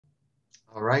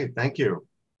All right, thank you.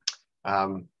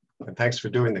 And thanks for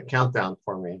doing the countdown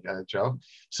for me, Joe.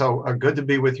 So good to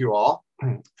be with you all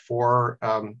for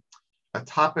a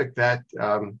topic that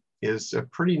is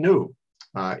pretty new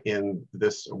in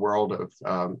this world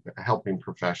of helping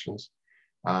professions.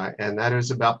 And that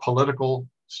is about political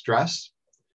stress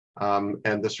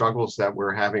and the struggles that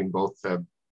we're having both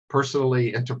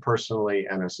personally,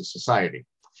 interpersonally, and as a society.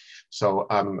 So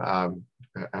I'm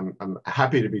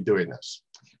happy to be doing this.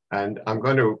 And I'm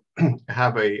going to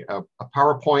have a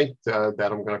PowerPoint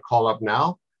that I'm going to call up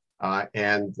now,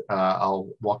 and I'll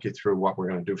walk you through what we're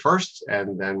going to do first,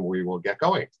 and then we will get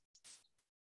going.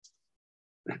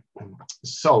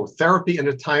 So, therapy in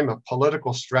a time of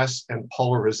political stress and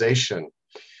polarization.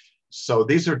 So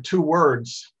these are two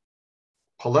words,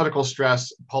 political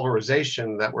stress,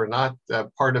 polarization, that were not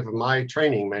part of my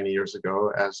training many years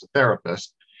ago as a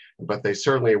therapist, but they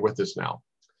certainly are with us now.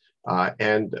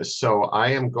 And so I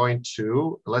am going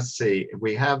to, let's see,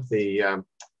 we have the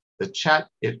chat.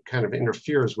 It kind of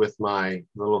interferes with the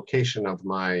location of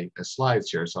my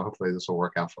slides here. So hopefully this will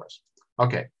work out for us.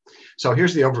 Okay, so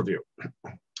here's the overview.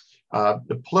 I'm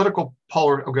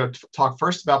going to talk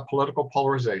first about political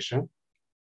polarization,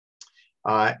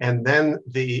 and then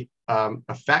the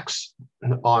effects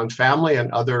on family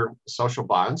and other social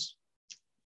bonds.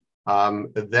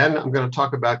 Then I'm going to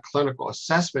talk about clinical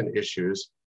assessment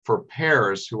issues for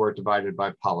pairs who are divided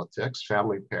by politics,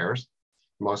 family pairs,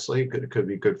 mostly. It could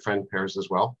be good friend pairs as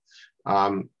well.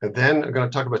 And then I'm going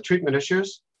to talk about treatment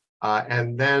issues,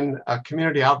 and then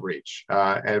community outreach,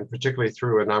 and particularly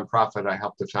through a nonprofit I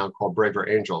helped to found called Braver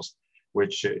Angels,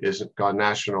 which is gone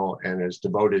national and is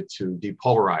devoted to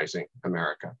depolarizing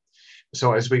America.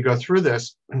 So as we go through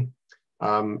this,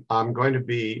 I'm going to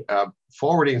be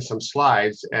forwarding some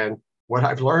slides. And what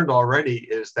I've learned already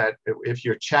is that if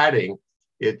you're chatting,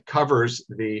 it covers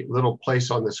the little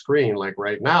place on the screen, like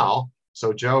right now.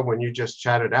 So Joe, when you just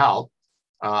chatted out,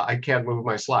 I can't move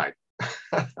my slide.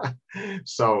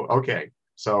 So, okay.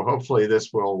 So hopefully this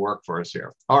will work for us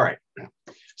here. All right.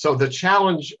 So the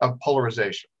challenge of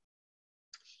polarization.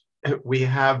 We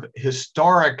have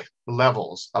historic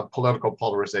levels of political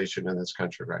polarization in this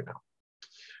country right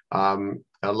now.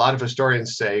 A lot of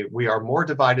historians say we are more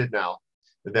divided now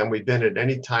than we've been at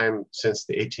any time since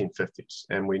the 1850s.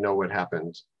 And we know what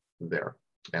happened there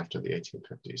after the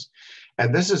 1850s.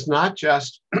 And this is not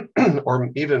just, or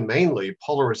even mainly,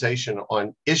 polarization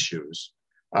on issues,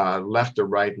 left or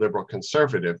right, liberal,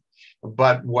 conservative,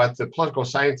 but what the political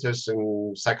scientists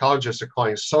and psychologists are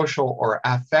calling social or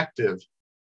affective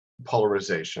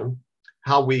polarization,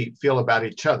 how we feel about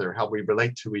each other, how we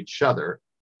relate to each other,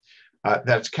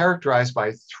 that's characterized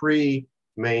by three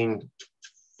main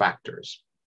factors.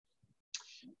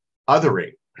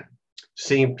 Othering,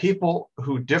 seeing people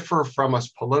who differ from us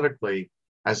politically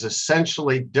as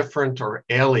essentially different or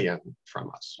alien from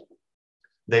us.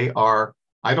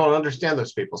 I don't understand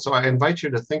those people. So I invite you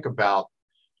to think about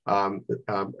how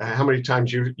many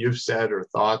times you've said or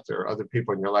thought, or other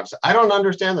people in your life say, I don't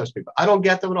understand those people. I don't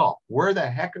get them at all. Where the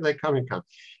heck are they coming from?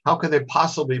 How could they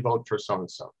possibly vote for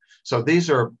so-and-so? So these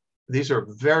are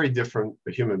very different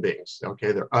human beings.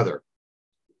 Okay, they're other.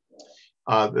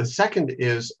 The second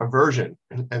is aversion,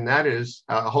 and that is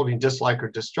holding dislike or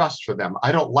distrust for them.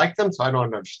 I don't like them, so I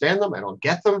don't understand them, I don't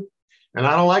get them, and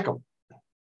I don't like them.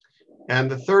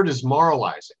 And the third is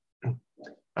moralizing,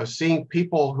 seeing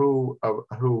people who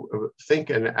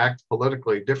think and act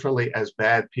politically differently as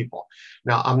bad people.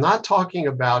 Now, I'm not talking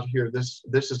about here, this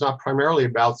is not primarily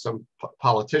about some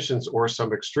politicians or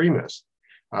some extremists.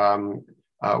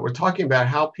 We're talking about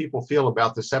how people feel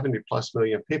about the 70+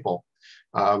 million people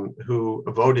who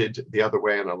voted the other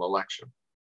way in an election.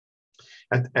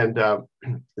 And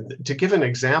to give an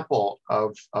example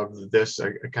of this,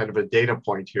 a kind of a data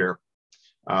point here,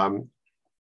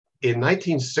 in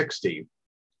 1960,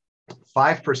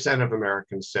 5% of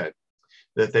Americans said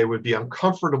that they would be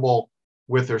uncomfortable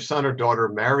with their son or daughter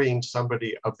marrying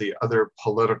somebody of the other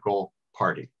political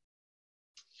party.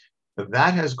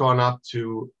 That has gone up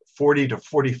to 40 to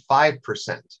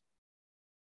 45%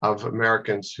 of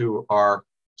Americans who are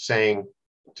saying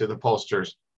to the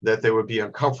pollsters that they would be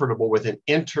uncomfortable with an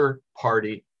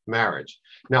inter-party marriage.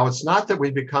 Now, it's not that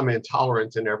we've become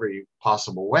intolerant in every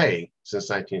possible way since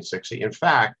 1960. In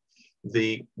fact,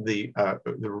 the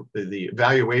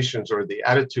evaluations or the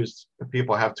attitudes that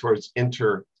people have towards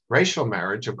interracial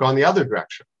marriage have gone the other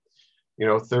direction. You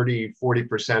know, 30,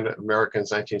 40% of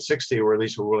Americans in 1960 or at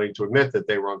least were willing to admit that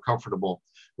they were uncomfortable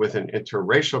with an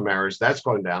interracial marriage. That's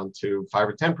gone down to 5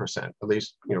 or 10%. At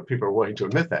least, you know, people are willing to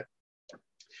admit that.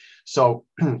 So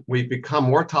we've become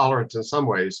more tolerant in some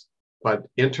ways, but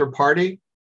inter-party,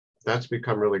 That's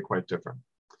become really quite different.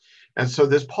 And so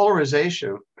this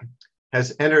polarization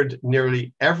has entered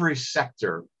nearly every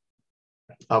sector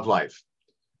of life,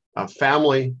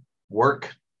 family,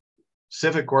 work,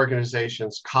 civic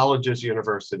organizations, colleges,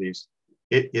 universities.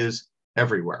 It is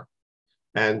everywhere.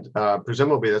 And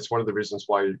presumably that's one of the reasons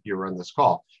why you're on this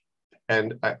call.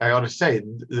 And I ought to say,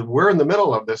 we're in the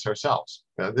middle of this ourselves.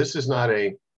 This is not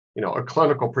a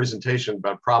clinical presentation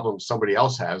about problems somebody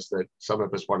else has that some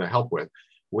of us want to help with.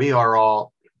 We are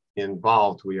all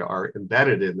involved. We are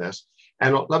embedded in this.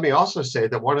 And let me also say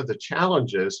that one of the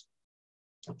challenges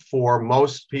for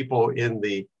most people in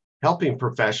the helping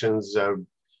professions,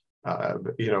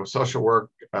 social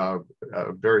work,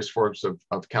 various forms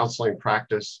of counseling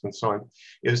practice, and so on,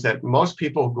 is that most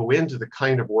people who go into the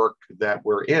kind of work that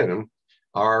we're in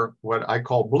are what I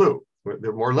call blue.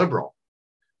 They're more liberal.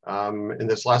 In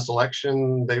this last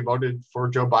election, they voted for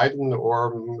Joe Biden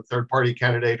or a third-party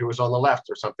candidate who was on the left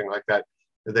or something like that.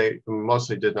 They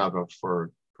mostly did not vote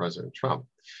for President Trump.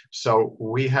 So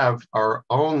we have our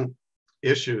own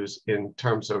issues in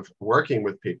terms of working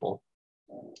with people,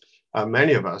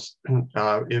 many of us,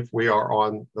 if we are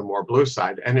on the more blue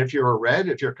side. And if you're red,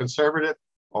 if you're conservative,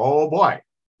 oh boy,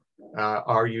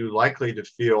 are you likely to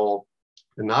feel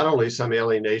not only some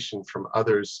alienation from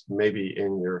others, maybe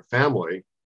in your family,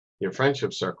 your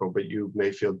friendship circle, but you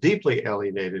may feel deeply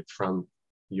alienated from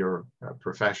your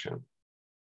profession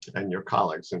and your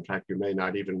colleagues. In fact, you may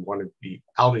not even want to be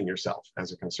outing yourself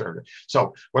as a conservative.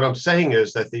 So what I'm saying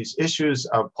is that these issues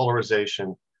of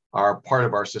polarization are part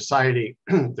of our society,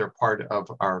 they're part of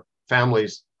our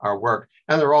families, our work,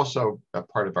 and they're also a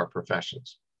part of our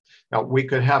professions. Now, we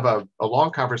could have a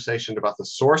long conversation about the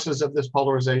sources of this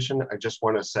polarization. I just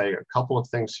want to say a couple of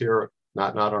things here,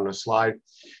 not on a slide.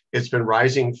 It's been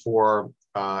rising for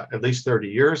at least 30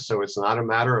 years, so it's not a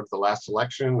matter of the last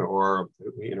election or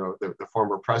the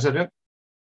former president.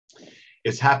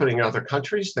 It's happening in other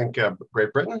countries. Think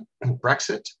Great Britain,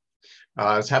 Brexit.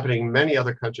 It's happening in many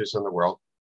other countries in the world.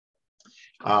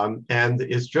 And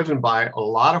is driven by a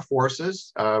lot of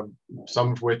forces,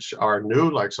 some of which are new,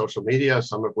 like social media,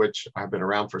 some of which have been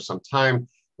around for some time,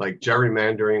 like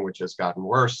gerrymandering, which has gotten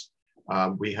worse.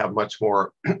 We have much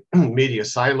more media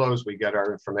silos. We get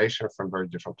our information from very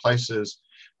different places.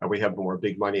 We have more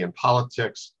big money in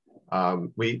politics.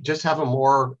 We just have a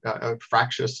more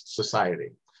fractious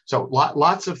society. So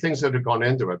lots of things that have gone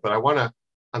into it, but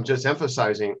I'm just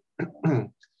emphasizing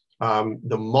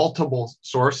the multiple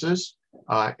sources.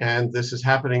 And this is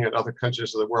happening in other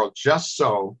countries of the world, just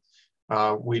so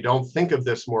we don't think of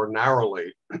this more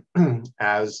narrowly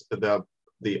as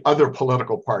the other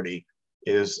political party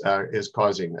is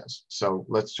causing this. So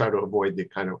let's try to avoid the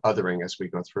kind of othering as we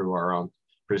go through our own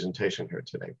presentation here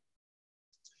today.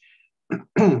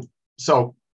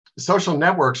 So social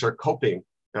networks are coping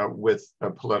with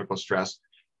political stress.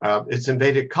 It's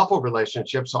invaded couple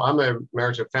relationships. So I'm a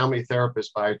marriage and family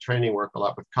therapist by training, work a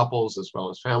lot with couples as well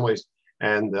as families.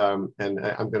 And I'm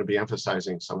going to be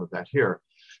emphasizing some of that here.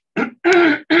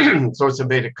 So it's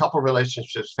invaded couple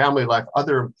relationships, family life,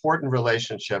 other important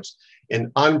relationships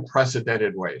in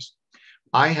unprecedented ways.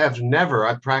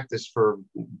 I've practiced for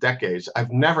decades.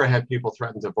 I've never had people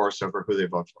threaten divorce over who they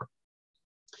vote for.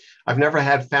 I've never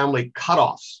had family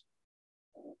cutoffs.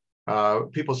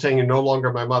 People saying, you're no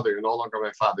longer my mother, you're no longer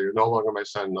my father, you're no longer my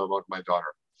son, no longer my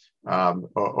daughter,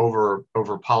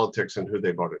 over politics and who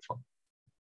they voted for.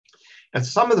 And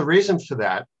some of the reasons for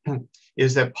that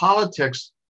is that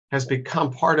politics has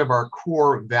become part of our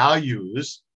core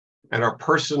values and our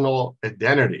personal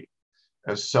identity.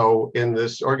 So in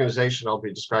this organization, I'll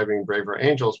be describing Braver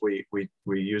Angels, we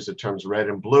use the terms red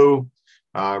and blue.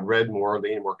 Red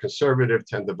lean more conservative,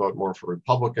 tend to vote more for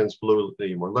Republicans. Blue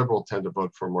lean more liberal, tend to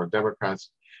vote for more Democrats.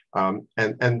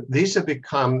 And these have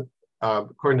become,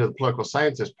 according to the political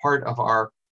scientists, part of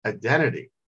our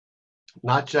identity.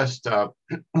 Not just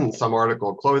some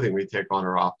article of clothing we take on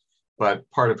or off, but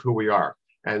part of who we are.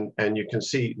 And you can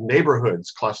see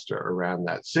neighborhoods cluster around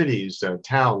that, cities,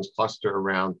 towns cluster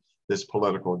around this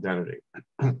political identity.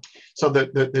 So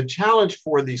the challenge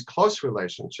for these close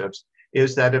relationships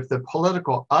is that if the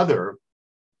political other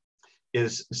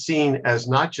is seen as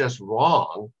not just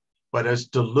wrong, but as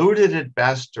deluded at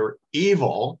best or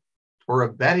evil or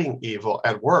abetting evil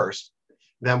at worst,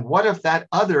 then what if that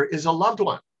other is a loved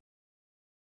one?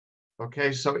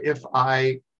 Okay, so if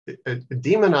I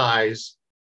demonize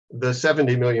the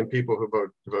 70 million people who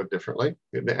vote differently,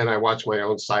 and I watch my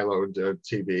own siloed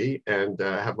TV and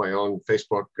have my own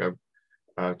Facebook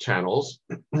channels,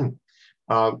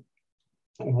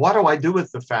 what do I do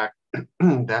with the fact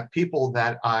that people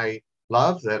that I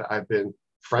love, that I've been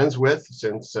friends with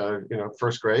since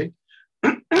first grade,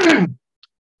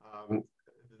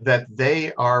 that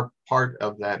they are part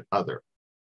of that other.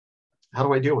 How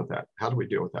do I deal with that? How do we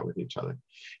deal with that with each other?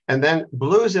 And then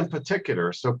blues in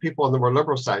particular, so people on the more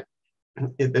liberal side,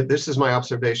 this is my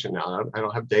observation now, I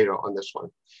don't have data on this one,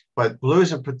 but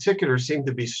blues in particular seem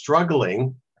to be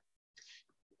struggling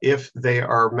if they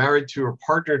are married to or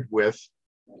partnered with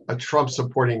a Trump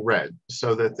supporting red.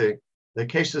 So that the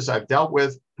cases I've dealt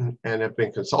with and have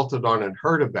been consulted on and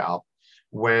heard about,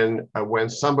 when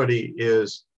somebody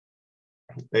is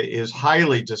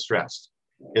highly distressed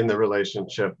in the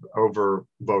relationship over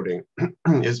voting,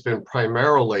 it's been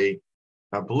primarily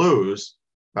blues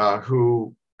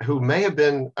who may have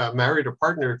been married or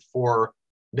partnered for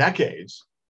decades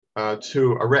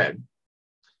to a red.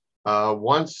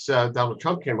 Once Donald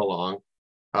Trump came along,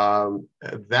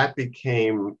 that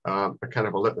became a kind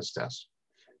of a litmus test.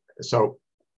 So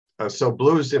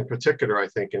blues in particular, I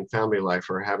think, in family life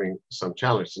are having some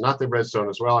challenges. Not the red zone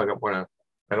as well. I don't want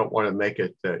to make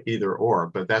it either or,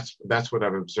 but that's what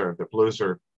I've observed. The blues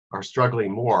are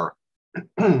struggling more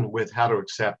with how to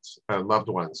accept loved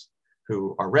ones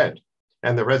who are red,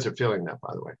 and the reds are feeling that,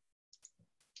 by the way.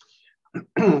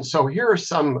 So here are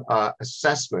some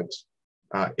assessment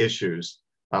issues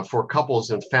for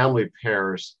couples and family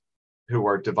pairs who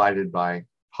are divided by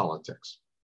politics.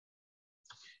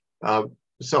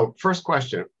 So first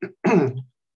question,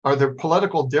 are there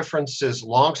political differences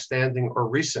longstanding or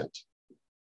recent?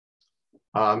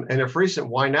 And if recent,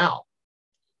 why now?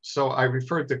 So I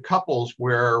referred to couples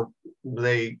where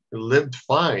they lived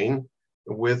fine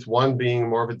with one being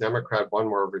more of a Democrat, one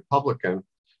more of a Republican.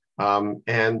 And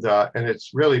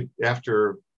it's really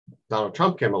after Donald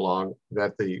Trump came along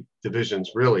that the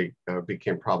divisions really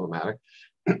became problematic.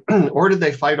 Or did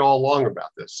they fight all along about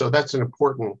this? So that's an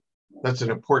important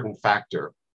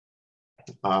factor.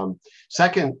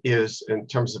 Second is, in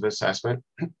terms of assessment,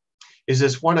 is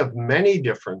this one of many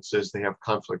differences they have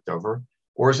conflict over,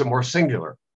 or is it more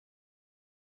singular?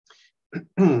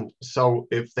 So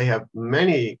if they have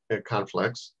many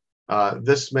conflicts,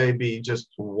 this may be just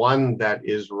one that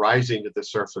is rising to the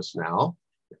surface now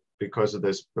because of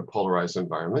this polarized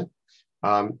environment.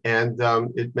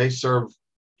 It may serve,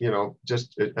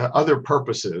 just other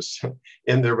purposes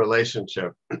in their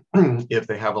relationship if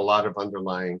they have a lot of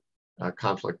underlying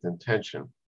conflict and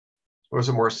tension. Or is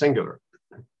it more singular?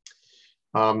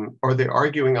 Are they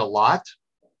arguing a lot,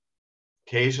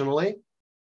 occasionally,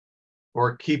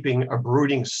 or keeping a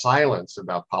brooding silence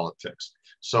about politics?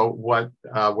 So what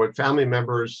family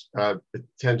members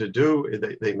tend to do,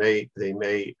 they may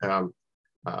turn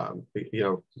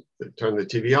the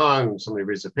TV on, somebody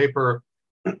reads the paper,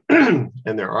 and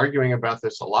they're arguing about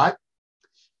this a lot.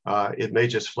 It may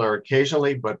just flare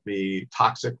occasionally, but be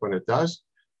toxic when it does.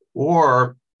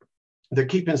 Or they're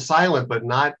keeping silent, but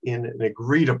not in an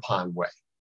agreed upon way.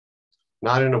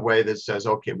 Not in a way that says,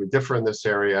 okay, we differ in this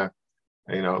area,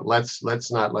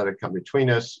 let's not let it come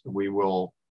between us. We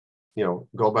will,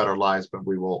 go about our lives, but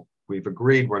we've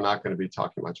agreed we're not going to be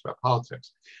talking much about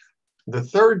politics. The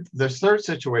third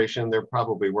situation, they're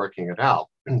probably working it out.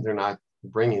 They're not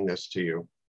bringing this to you.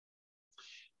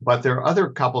 But there are other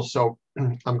couples. So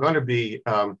I'm going to be,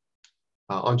 on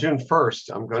June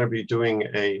 1st, I'm going to be doing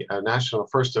a national,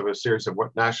 first of a series of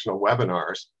national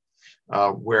webinars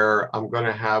where I'm going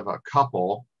to have a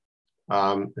couple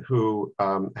who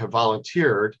have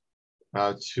volunteered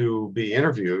to be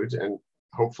interviewed and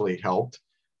hopefully helped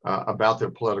about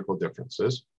their political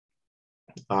differences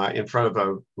in front of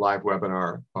a live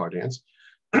webinar audience.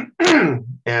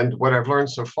 And what I've learned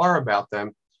so far about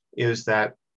them is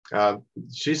that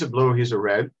she's a blue, he's a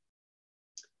red.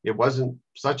 It wasn't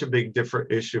such a big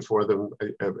different issue for them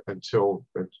until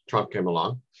Trump came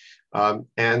along.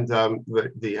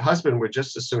 The husband would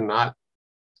just as soon not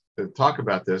talk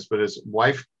about this, but his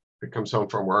wife comes home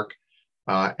from work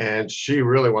and she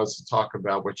really wants to talk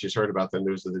about what she's heard about the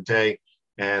news of the day.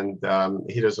 And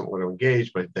he doesn't want to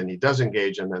engage, but then he does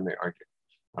engage and then they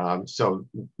argue. So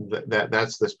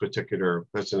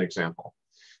that's an example.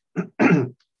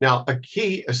 Now, a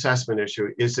key assessment issue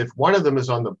is if one of them is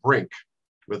on the brink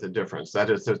with a difference,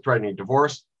 that is, they're threatening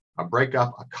divorce, a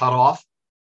breakup, a cutoff.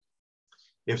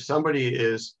 If somebody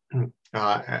is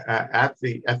at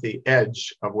the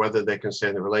edge of whether they can stay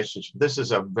in the relationship, this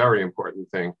is a very important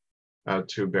thing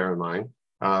to bear in mind.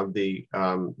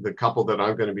 The couple that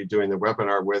I'm going to be doing the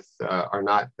webinar with are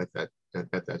not at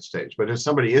that stage. But if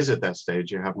somebody is at that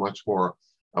stage, you have much more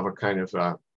of a kind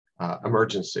of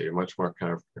emergency, much more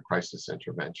kind of a crisis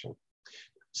intervention.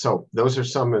 So those are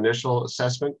some initial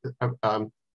assessment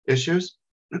issues.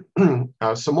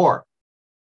 Some more.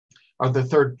 Are the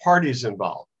third parties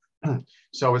involved?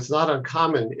 So it's not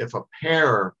uncommon if a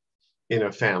pair in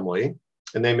a family,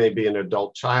 and they may be an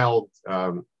adult child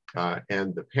and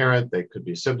the parent, they could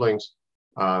be siblings,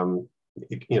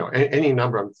 any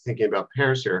number. I'm thinking about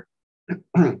pairs here.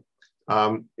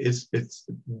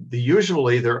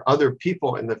 Usually there are other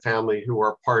people in the family who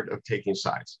are part of taking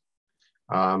sides.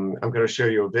 I'm going to show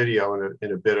you a video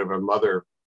in a bit of a mother,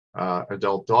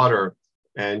 adult daughter,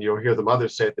 and you'll hear the mother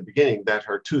say at the beginning that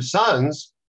her two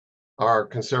sons are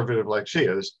conservative like she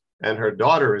is, and her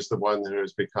daughter is the one that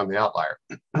has become the outlier.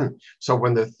 So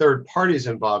when the third party is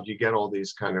involved, you get all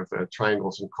these kind of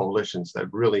triangles and coalitions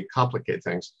that really complicate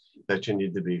things that you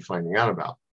need to be finding out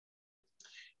about.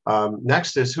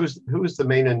 Next is who is the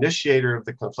main initiator of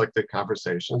the conflicted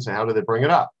conversations, and how do they bring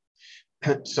it up?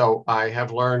 So I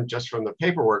have learned just from the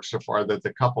paperwork so far that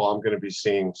the couple I'm going to be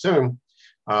seeing soon,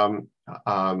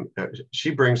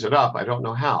 she brings it up. I don't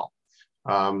know how.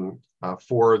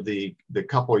 For the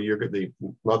couple, the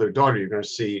mother-daughter, you're going to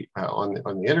see on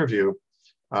the interview.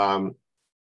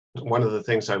 One of the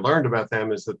things I learned about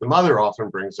them is that the mother often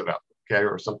brings it up, okay,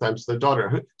 or sometimes the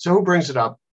daughter. So who brings it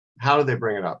up? How do they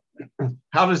bring it up?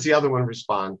 How does the other one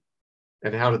respond?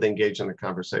 And how do they engage in the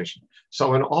conversation?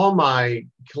 So in all my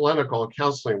clinical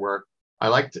counseling work, I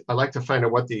like to find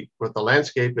out what the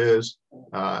landscape is,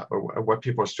 or what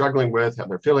people are struggling with, how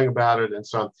they're feeling about it, and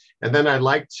so on. And then I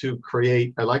like to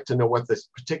know what the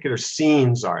particular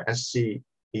scenes are, SCENE,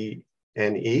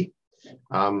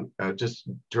 just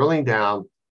drilling down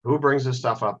who brings this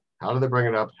stuff up, how do they bring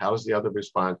it up, how does the other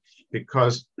respond?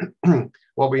 Because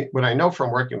what I know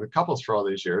from working with couples for all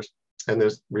these years, and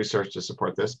there's research to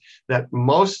support this, that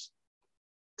most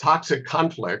toxic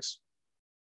conflicts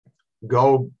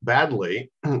go badly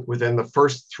within the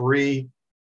first 3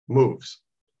 moves.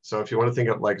 So if you want to think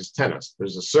of it like it's tennis,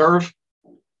 there's a serve,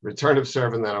 return of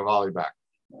serve, and then a volley back.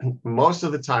 Most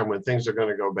of the time when things are going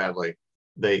to go badly,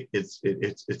 it's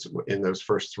in those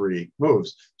first 3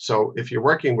 moves. So if you're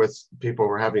working with people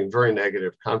who are having very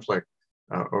negative conflict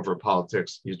over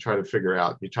politics, you try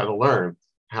to learn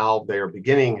how they are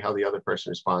beginning, how the other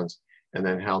person responds, and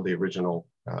then how the original,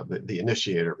 the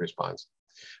initiator responds.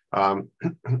 And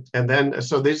then,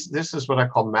 so this is what I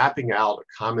call mapping out a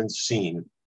common scene,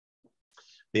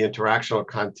 the interactional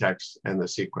context and the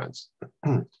sequence.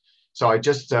 So I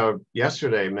just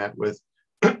yesterday met with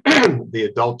the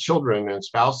adult children and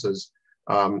spouses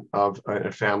of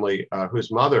a family whose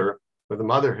the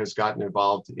mother has gotten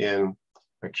involved in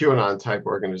QAnon type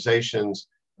organizations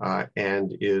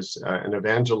and is an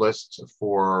evangelist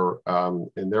for,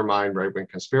 in their mind, right-wing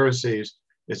conspiracies.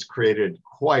 It's created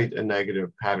quite a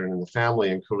negative pattern in the family,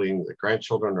 including the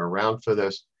grandchildren are around for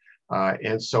this.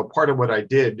 And so part of what I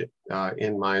did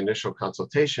in my initial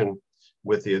consultation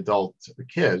with the adult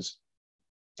kids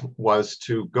was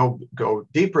to go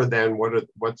deeper than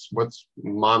what's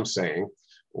mom saying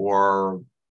or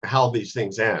how these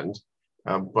things end,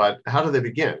 but how do they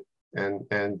begin and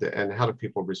how do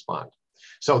people respond?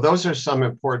 So those are some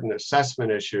important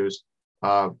assessment issues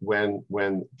when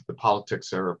the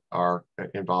politics are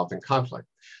involved in conflict.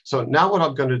 So now what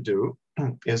I'm going to do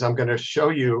is I'm going to show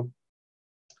you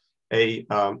maybe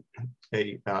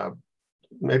a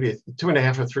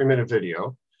 2.5 or 3 minute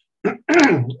video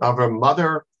of a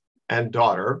mother and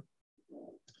daughter.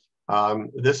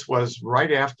 This was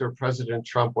right after President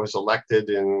Trump was elected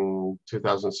in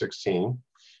 2016.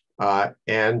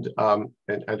 And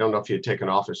I don't know if he had taken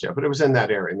office yet, but it was in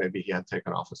that area. Maybe he had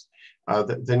taken office.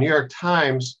 The New York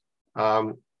Times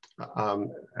found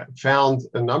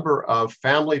a number of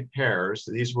family pairs.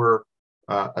 These were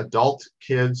adult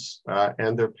kids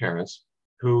and their parents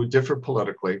who differ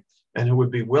politically and who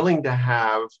would be willing to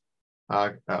have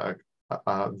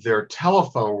their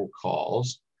telephone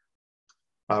calls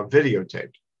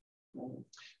videotaped.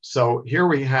 So here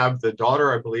we have the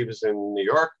daughter, I believe, is in New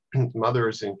York. Mother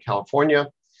is in California,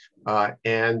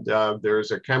 and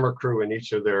there's a camera crew in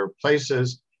each of their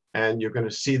places, and you're going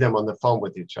to see them on the phone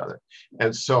with each other.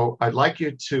 And so I'd like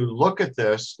you to look at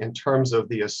this in terms of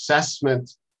the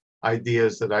assessment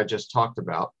ideas that I just talked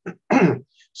about.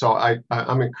 So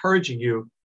I'm encouraging you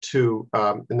to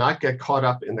not get caught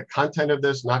up in the content of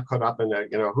this, not caught up in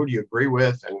who do you agree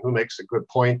with and who makes a good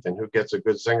point and who gets a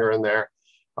good zinger in there,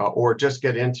 or just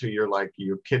get into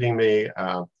you're kidding me.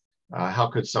 How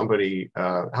could somebody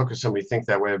think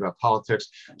that way about politics?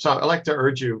 So I'd like to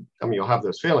urge you, you'll have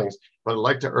those feelings, but I'd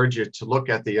like to urge you to look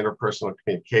at the interpersonal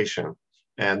communication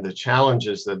and the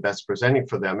challenges that's presenting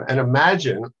for them. And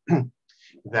imagine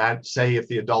that, say, if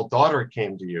the adult daughter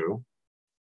came to you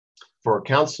for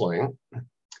counseling,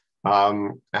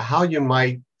 how you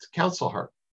might counsel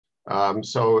her.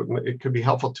 So it could be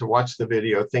helpful to watch the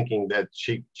video thinking that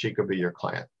she could be your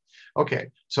client. Okay,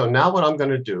 so now what I'm going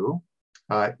to do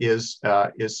is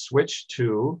switch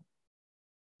to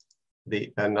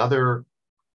another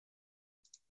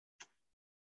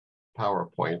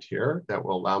PowerPoint here that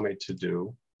will allow me to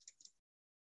do.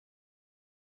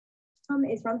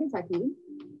 Is from Kentucky.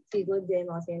 She's lived in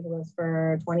Los Angeles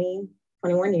for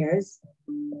 21 years.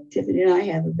 Tiffany and I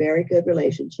have a very good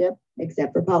relationship,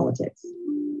 except for politics.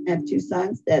 I have 2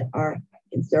 sons that are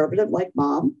conservative like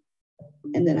mom,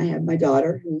 and then I have my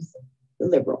daughter who's the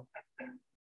liberal.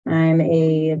 I'm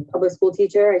a public school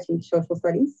teacher. I teach social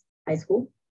studies, high school.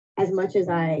 As much as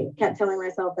I kept telling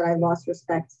myself that I lost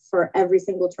respect for every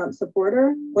single Trump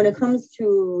supporter, when it comes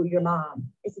to your mom,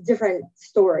 it's a different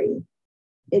story.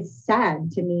 It's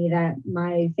sad to me that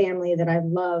my family that I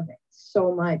love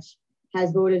so much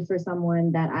has voted for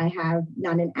someone that I have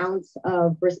not an ounce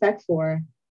of respect for,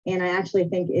 and I actually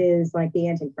think is like the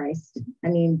Antichrist. I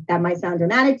mean, that might sound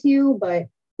dramatic to you, but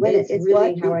it's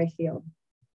really how I feel.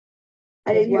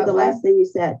 I didn't hear the last thing you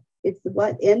said. It's the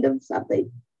what? End of something?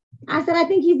 I said, I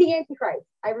think he's the Antichrist.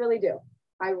 I really do.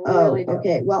 I really do.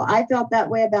 Okay. Well, I felt that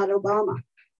way about Obama.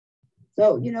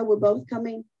 So, you know, we're both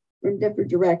coming from different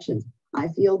directions. I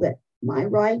feel that my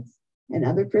rights and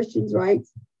other Christians'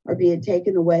 rights are being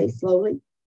taken away slowly.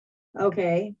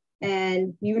 Okay.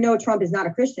 And you know Trump is not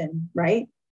a Christian, right?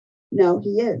 No,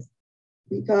 he is.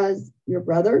 Because your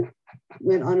brother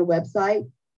went on a website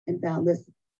and found this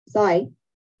site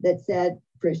that said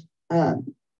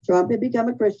Trump had become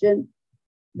a Christian,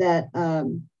 that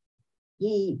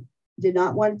he did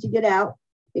not want it to get out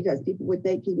because people would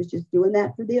think he was just doing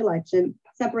that for the election.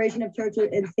 Separation of church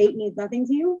and state means nothing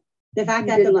to you? The fact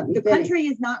that the country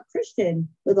is not Christian.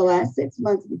 For the last 6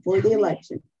 months before the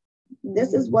election.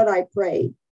 This is what I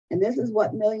prayed. And this is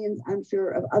what millions, I'm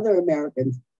sure, of other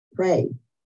Americans pray.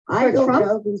 I don't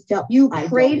know who's telling you.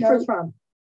 Prayed for Trump.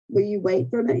 Will you wait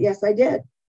for a minute? Yes, I did.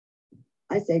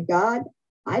 I said, God,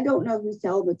 I don't know who's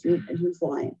telling the truth and who's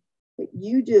lying, but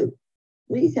you do.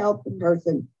 Please help the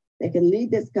person that can lead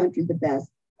this country the best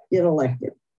get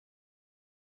elected.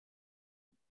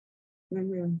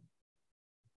 Mm-hmm.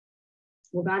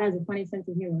 Well, God has a funny sense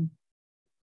of humor.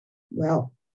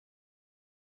 Well,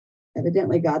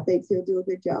 evidently God thinks he'll do a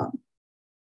good job.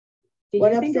 Do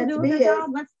you think he'll do a good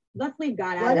job? Let's leave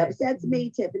God out of it. What upsets me,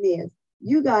 Tiffany, is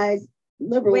you guys,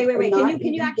 liberals, wait.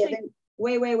 Can you actually giving,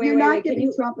 wait. You're not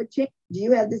giving Trump a chance. Do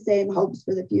you have the same hopes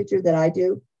for the future that I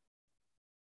do?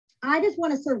 I just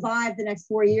want to survive the next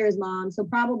 4 years, Mom. So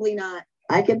probably not.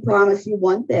 I can promise you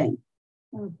one thing.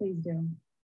 Oh, please do.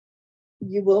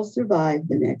 You will survive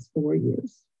the next 4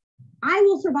 years. I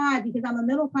will survive because I'm a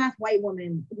middle-class white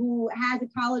woman who has a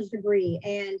college degree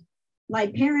and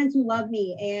like parents who love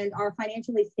me and are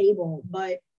financially stable.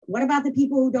 But what about the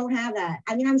people who don't have that?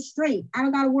 I mean, I'm straight. I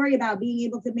don't got to worry about being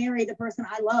able to marry the person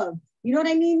I love. You know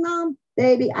what I mean, Mom?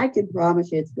 Baby, I can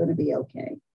promise you it's going to be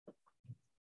okay.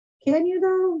 Can you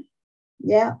though?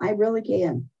 Yeah, I really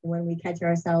can. When we catch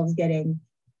ourselves getting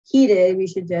heated, we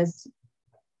should just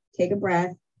take a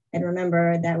breath and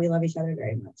remember that we love each other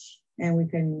very much. And we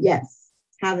can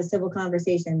have a civil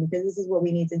conversation because this is what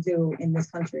we need to do in this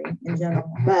country in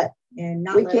general. But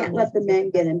we can't let the men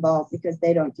get involved because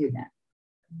they don't do that.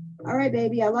 All right,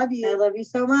 baby, I love you. I love you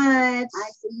so much. I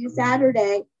see you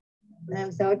Saturday.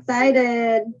 I'm so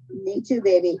excited. Me too,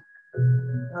 baby.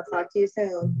 I'll talk to you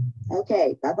soon.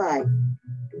 Okay, bye-bye.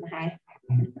 Bye.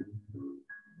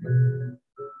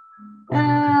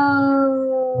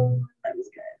 Oh, that was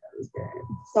good. That was good.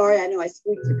 Sorry, I know I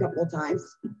squeaked a couple of times.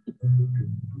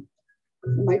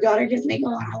 My daughter just made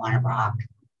go, I want to rock.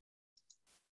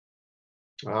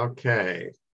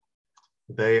 Okay.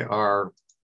 They are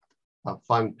a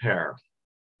fun pair.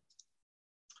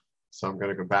 So I'm going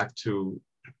to go back to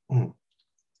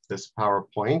this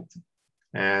PowerPoint.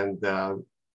 And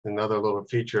another little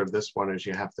feature of this one is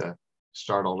you have to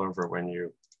start all over when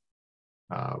you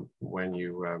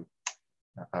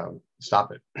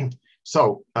stop it.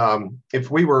 So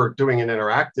if we were doing an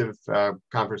interactive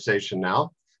conversation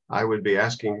now, I would be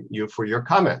asking you for your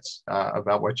comments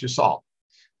about what you saw.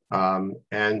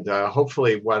 And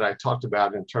hopefully what I talked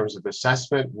about in terms of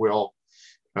assessment will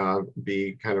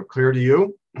be kind of clear to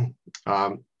you.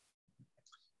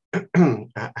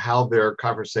 How their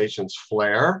conversations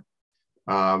flare,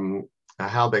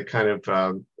 how they kind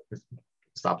of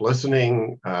stop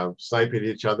listening, snipe at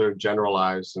each other,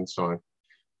 generalize, and so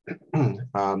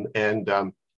on. And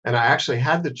I actually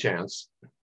had the chance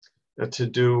to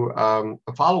do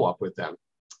a follow-up with them.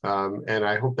 And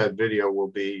I hope that video will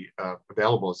be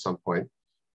available at some point.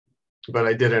 But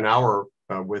I did an hour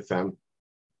with them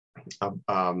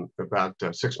about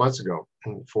 6 months ago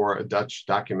for a Dutch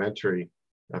documentary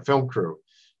film crew,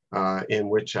 in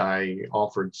which I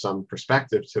offered some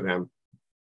perspective to them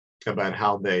about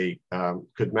how they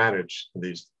could manage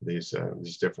these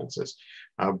differences.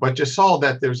 But you saw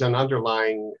that there's an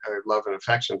underlying love and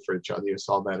affection for each other. You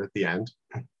saw that at the end.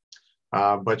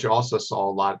 But you also saw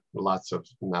lots of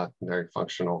not very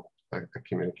functional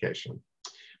communication.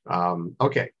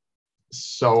 Okay,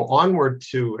 so onward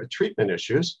to treatment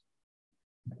issues.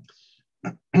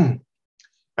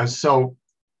 So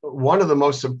one of the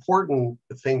most important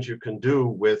things you can do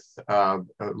with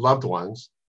loved ones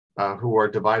who are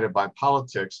divided by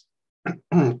politics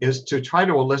is to try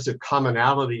to elicit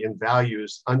commonality in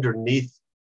values underneath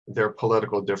their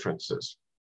political differences.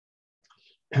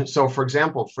 And so, for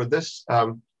example, for this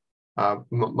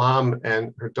mom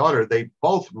and her daughter, they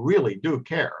both really do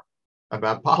care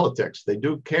about politics. They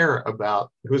do care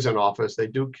about who's in office. They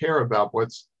do care about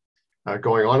what's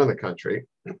going on in the country.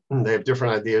 They have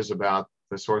different ideas about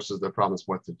the sources of the problems,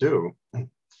 what to do.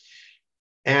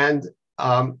 And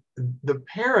the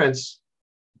parents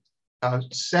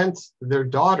sent their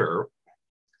daughter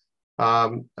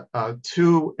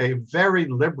to a very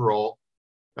liberal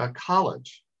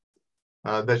college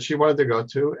that she wanted to go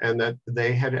to, and that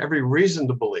they had every reason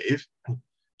to believe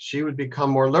she would become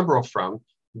more liberal from,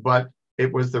 but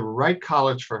it was the right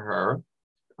college for her.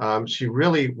 She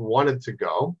really wanted to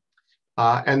go,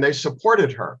 and they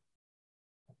supported her.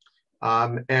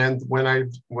 And when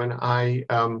I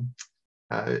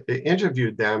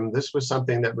interviewed them, this was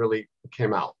something that really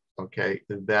came out. Okay,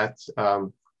 that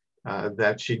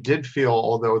she did feel,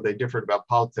 although they differed about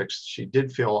politics, she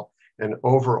did feel an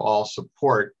overall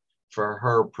support for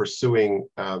her pursuing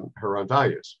her own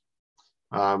values.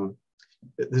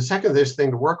 The second is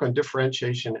thing to work on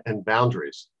differentiation and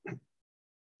boundaries.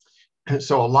 And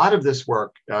so a lot of this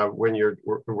work, when you're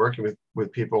working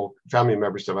with people, family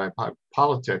members of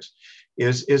politics,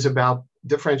 is about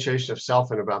differentiation of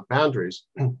self and about boundaries.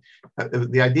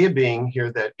 The idea being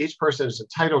here that each person is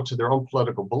entitled to their own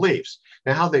political beliefs.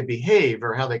 Now, how they behave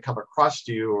or how they come across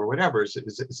to you or whatever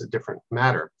is a different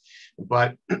matter.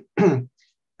 But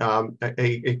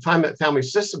a family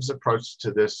systems approach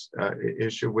to this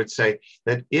issue would say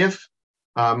that if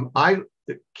I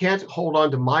can't hold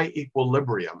on to my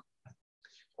equilibrium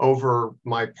over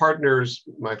my partners,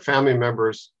 my family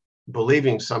members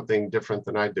believing something different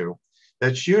than I do,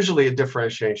 that's usually a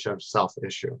differentiation of self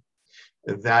issue.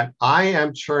 That I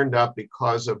am churned up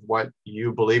because of what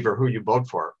you believe or who you vote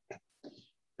for.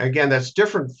 Again, that's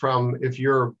different from if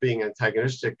you're being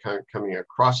antagonistic, coming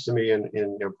across to me and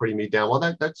putting me down.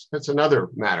 Well, that's another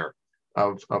matter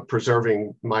of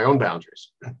preserving my own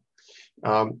boundaries.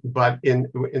 But in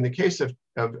the case of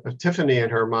Tiffany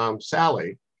and her mom,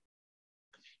 Sally,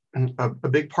 a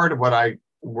big part of what I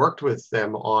worked with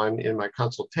them on in my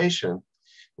consultation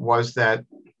was that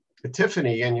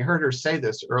Tiffany, and you heard her say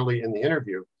this early in the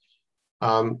interview,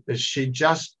 she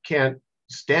just can't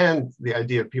stand the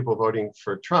idea of people voting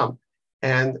for Trump.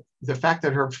 And the fact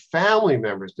that her family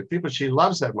members, the people she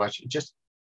loves that much, it just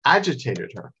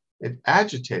agitated her. It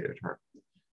agitated her.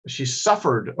 She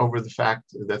suffered over the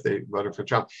fact that they voted for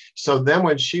Trump. So then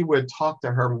when she would talk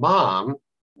to her mom,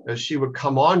 she would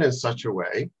come on in such a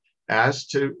way as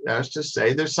to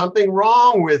say, there's something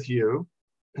wrong with you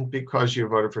because you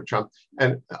voted for Trump.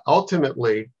 And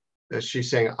ultimately, she's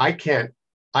saying, I can't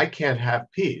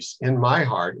have peace in my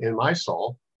heart, in my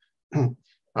soul,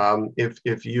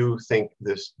 if you think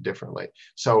this differently.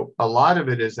 So a lot of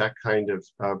it is that kind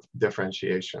of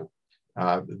differentiation.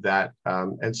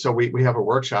 And so we have a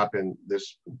workshop in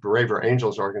this Braver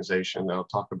Angels organization that I'll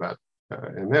talk about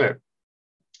in a minute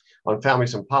on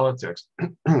families and politics.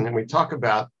 And we talk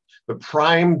about the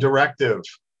prime directive.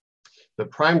 The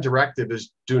prime directive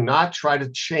is do not try to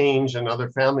change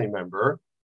another family member.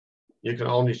 You can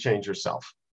only change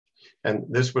yourself. And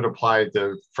this would apply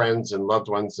to friends and loved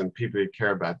ones and people you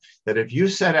care about, that if you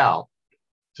set out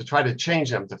to try to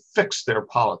change them, to fix their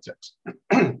politics,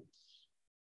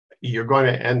 you're going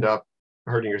to end up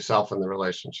hurting yourself in the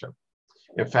relationship.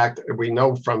 In fact, we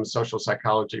know from social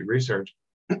psychology research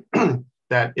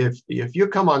that if you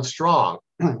come on strong,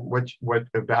 what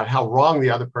about how wrong the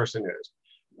other person is,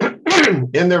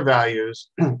 in their values,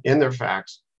 in their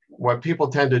facts, what people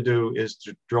tend to do is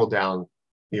to drill down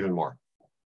even more.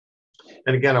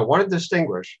 And again, I want to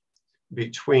distinguish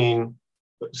between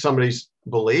somebody's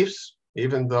beliefs,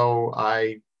 even though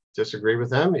I disagree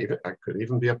with them, I could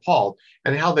even be appalled,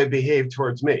 and how they behave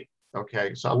towards me.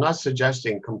 Okay, so I'm not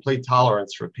suggesting complete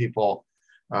tolerance for people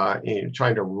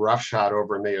trying to roughshod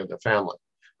over me or the family,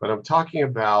 but I'm talking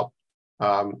about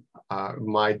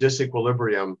my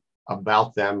disequilibrium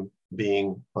about them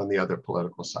being on the other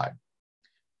political side.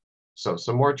 So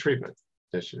some more treatment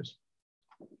issues.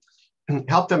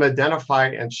 help them identify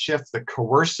and shift the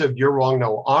coercive "you're wrong,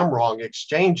 no, I'm wrong"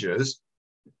 exchanges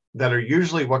that are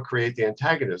usually what create the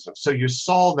antagonism. So you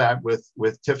saw that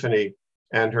with Tiffany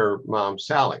and her mom,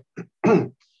 Sally.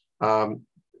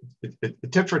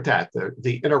 Tit for tat,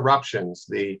 the interruptions,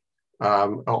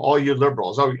 all you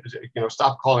liberals,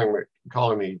 stop calling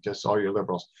me just all you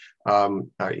liberals.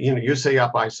 You say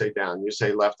up, I say down. You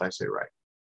say left, I say right.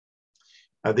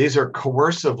 These are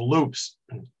coercive loops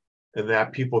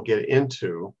that people get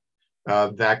into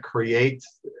that create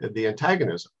the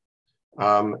antagonism.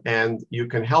 And you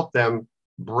can help them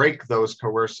break those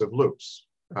coercive loops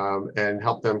and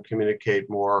help them communicate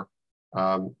more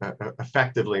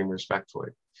effectively and respectfully.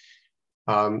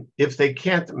 If they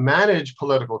can't manage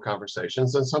political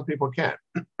conversations, then some people can.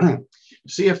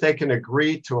 See if they can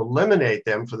agree to eliminate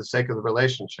them for the sake of the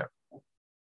relationship.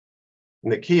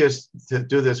 And the key is to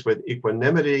do this with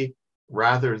equanimity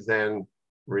rather than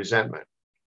resentment.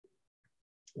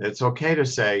 It's okay to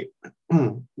say,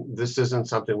 this isn't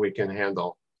something we can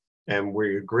handle, and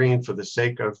we're agreeing for the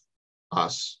sake of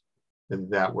us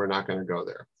that we're not going to go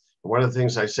there. One of the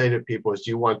things I say to people is,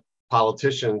 do you want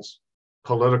politicians,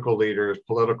 political leaders,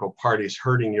 political parties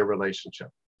hurting your relationship?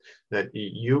 That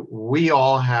we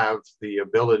all have the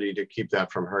ability to keep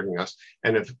that from hurting us.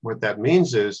 And if what that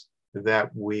means is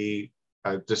that we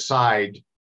decide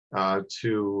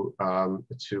to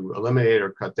eliminate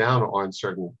or cut down on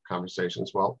certain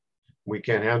conversations, well, we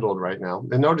can't handle it right now.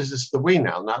 And notice it's the we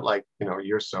now, not like,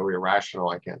 you're so irrational,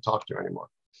 I can't talk to you anymore.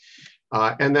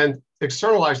 And then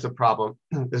externalize the problem.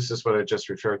 This is what I just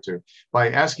referred to, by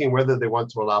asking whether they want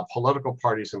to allow political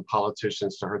parties and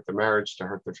politicians to hurt the marriage, to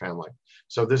hurt the family.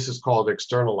 So this is called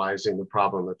externalizing the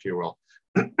problem, if you will.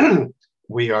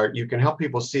 You can help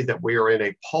people see that we are in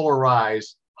a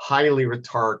polarized, highly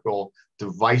rhetorical,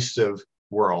 divisive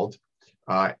world.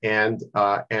 And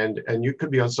you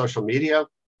could be on social media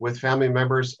with family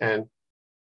members, and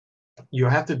you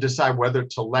have to decide whether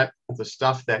to let the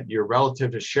stuff that your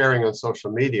relative is sharing on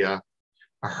social media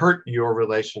hurt your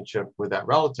relationship with that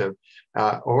relative,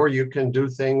 or you can do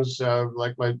things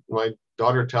like my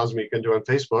daughter tells me you can do on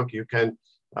Facebook. You can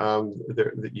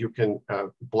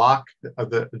block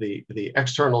the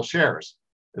external shares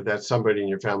that somebody in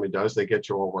your family does. They get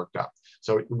you all worked up.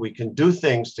 So we can do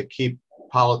things to keep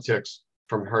politics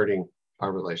from hurting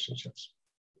our relationships.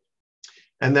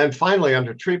 And then finally,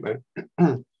 under treatment,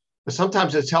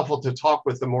 sometimes it's helpful to talk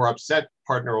with the more upset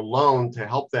partner alone to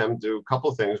help them do a couple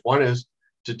of things. One is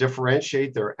to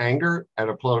differentiate their anger at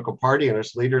a political party and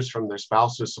its leaders from their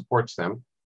spouse who supports them,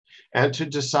 and to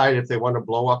decide if they want to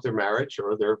blow up their marriage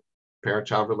or their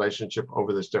parent-child relationship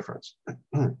over this difference.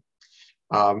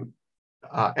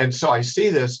 And so I see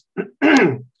this,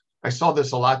 I saw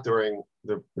this a lot during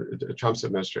the Trump's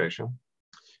administration.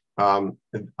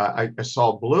 I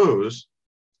saw blues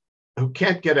who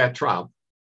can't get at Trump,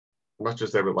 much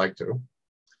as they would like to,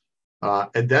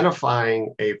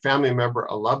 identifying a family member,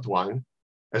 a loved one,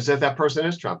 as if that person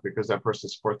is Trump because that person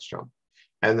supports Trump.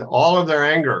 And all of their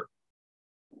anger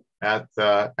at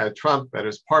Trump, at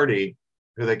his party,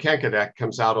 who they can't get at,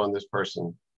 comes out on this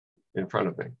person in front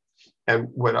of me. And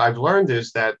what I've learned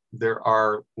is that there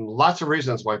are lots of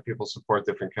reasons why people support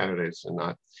different candidates and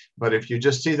not. But if you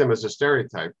just see them as a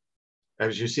stereotype,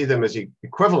 as you see them as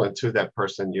equivalent to that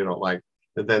person you don't like,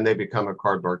 then they become a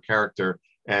cardboard character,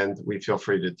 and we feel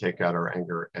free to take out our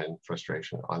anger and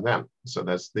frustration on them. So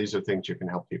these are things you can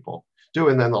help people do.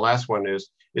 And then the last one is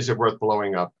it worth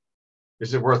blowing up?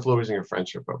 Is it worth losing a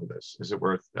friendship over this? Is it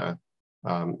worth a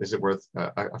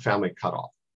family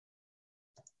cutoff?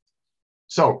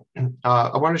 So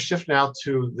I want to shift now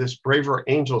to this Braver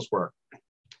Angels work.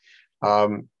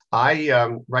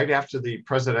 Right after the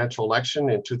presidential election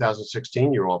in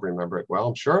 2016, you all remember it well,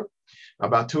 I'm sure.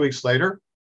 About 2 weeks later,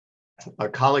 a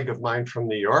colleague of mine from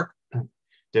New York,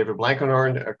 David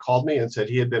Blankenhorn, called me and said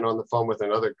he had been on the phone with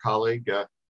another colleague,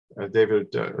 David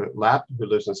Lapp, who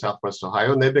lives in Southwest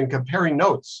Ohio, and they've been comparing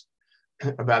notes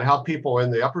about how people in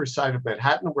the Upper East Side of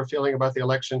Manhattan were feeling about the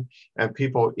election and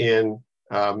people in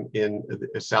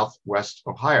Southwest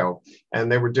Ohio,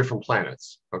 and they were different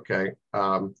planets. Okay,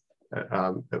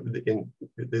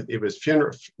 it was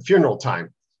funeral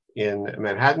time in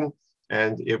Manhattan,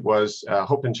 and it was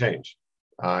hope and change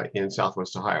in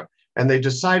Southwest Ohio. And they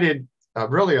decided,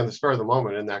 really on the spur of the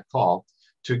moment in that call,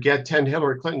 to get 10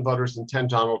 Hillary Clinton voters and 10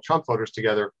 Donald Trump voters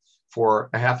together for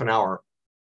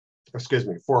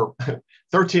for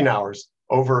 13 hours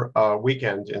over a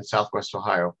weekend in Southwest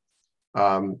Ohio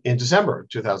in December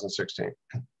 2016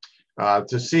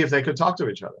 to see if they could talk to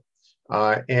each other.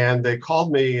 And they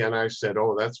called me and I said,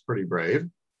 oh, that's pretty brave.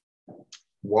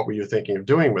 What were you thinking of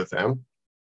doing with them?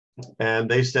 And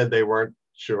they said they weren't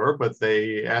sure, but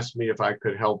they asked me if I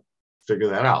could help figure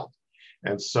that out.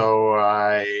 And so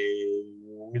I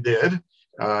did,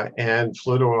 and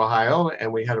flew to Ohio,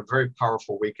 and we had a very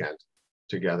powerful weekend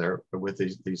together with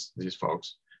these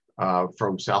folks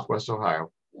from Southwest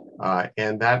Ohio.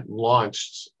 And that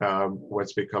launched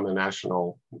what's become a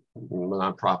national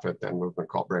nonprofit and movement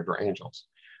called Braver Angels.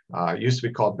 It used to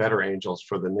be called Better Angels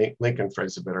for the Lincoln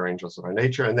phrase, the Better Angels of Our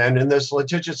Nature. And then in this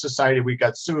litigious society, we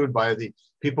got sued by the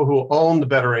people who owned the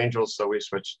Better Angels. So we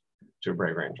switched to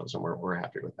Braver Angels, and we're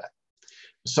happy with that.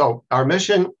 So our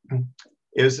mission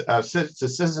is a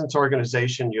citizens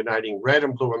organization uniting red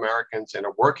and blue Americans in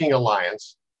a working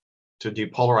alliance to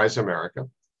depolarize America.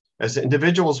 As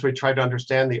individuals, we try to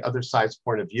understand the other side's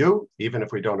point of view, even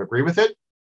if we don't agree with it.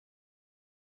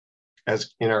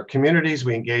 As in our communities,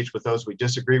 we engage with those we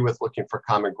disagree with, looking for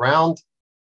common ground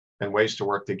and ways to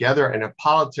work together. And in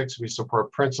politics, we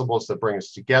support principles that bring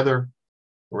us together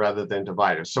rather than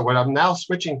divide us. So what I'm now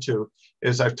switching to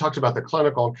is I've talked about the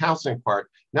clinical and counseling part.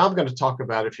 Now I'm going to talk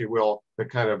about, if you will, the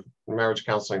kind of marriage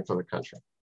counseling for the country.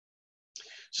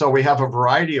 So we have a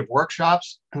variety of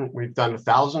workshops. We've done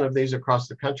 1,000 of these across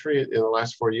the country in the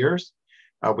last 4 years.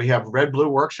 We have red-blue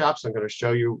workshops. I'm going to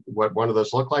show you what one of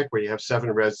those look like, where you have 7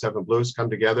 reds, 7 blues come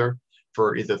together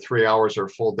for either 3 hours or a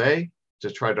full day to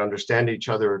try to understand each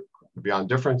other beyond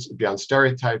difference, beyond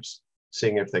stereotypes,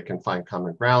 seeing if they can find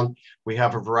common ground. We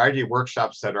have a variety of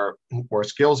workshops that are more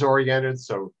skills-oriented,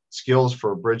 so skills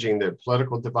for bridging the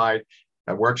political divide,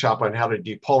 a workshop on how to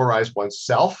depolarize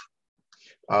oneself,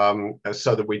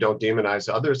 so that we don't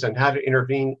demonize others, and how to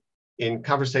intervene in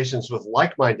conversations with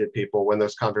like-minded people when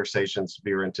those conversations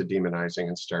veer into demonizing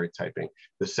and stereotyping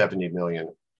the 70 million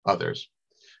others.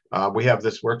 We have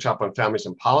this workshop on families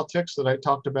and politics that I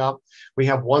talked about. We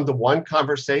have one-to-one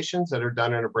conversations that are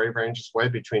done in a Brave Angels way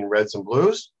between reds and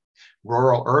blues,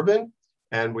 rural, urban,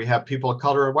 and we have people of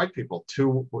color and white people,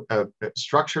 2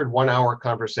 structured 1-hour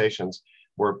conversations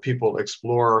where people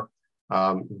explore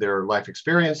their life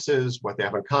experiences, what they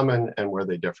have in common, and where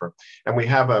they differ. And we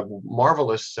have a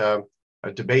marvelous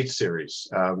a debate series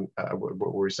where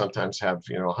we sometimes have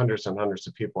hundreds and hundreds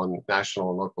of people in national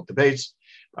and local debates.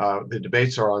 The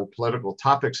debates are on political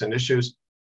topics and issues,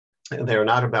 and they are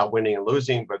not about winning and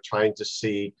losing, but trying to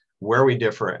see where we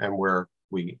differ and where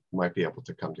we might be able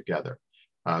to come together.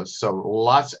 So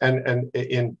lots, and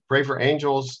in Braver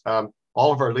Angels,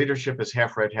 all of our leadership is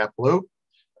half red, half blue.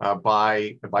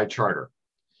 By charter.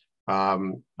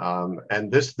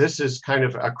 And this is kind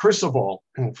of a crucible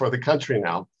for the country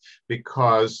now,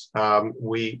 because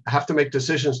we have to make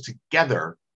decisions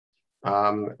together,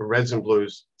 reds and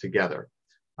blues together.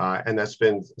 And that's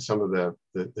been some of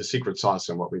the secret sauce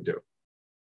in what we do.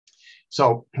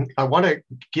 So I want to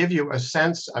give you a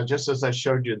sense, just as I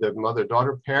showed you the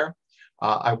mother-daughter pair,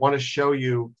 I want to show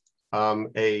you about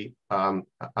an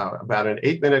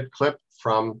 8-minute clip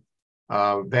from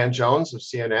Van Jones of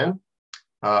CNN,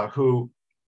 who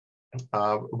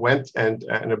went and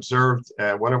observed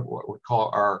one of what we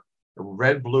call our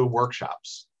red-blue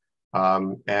workshops.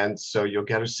 And so you'll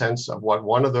get a sense of what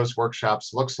one of those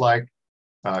workshops looks like.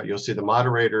 You'll see the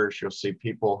moderators, you'll see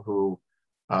people who,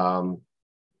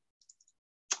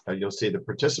 you'll see the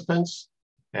participants.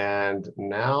 And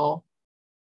now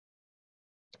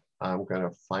I'm going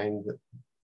to find the,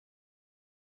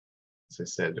 as I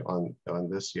said, on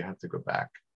this, you have to go back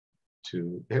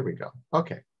to, there we go.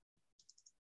 Okay.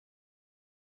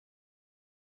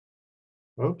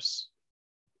 Oops.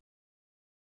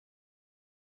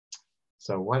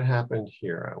 So what happened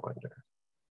here, I wonder?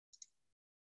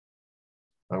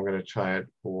 I'm going to try it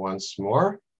once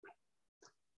more.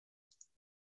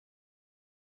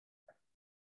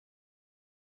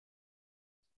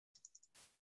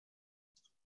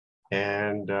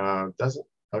 And doesn't,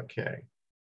 okay.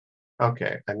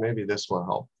 Okay, and maybe this will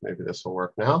help. Maybe this will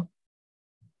work now.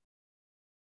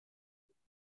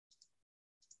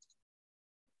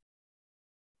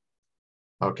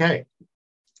 Okay.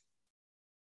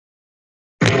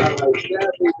 Sadly,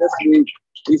 this week,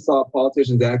 we saw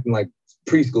politicians acting like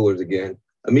preschoolers again.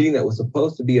 A meeting that was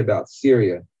supposed to be about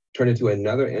Syria turned into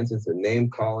another instance of name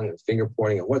calling and finger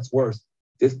pointing. And what's worse,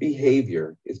 this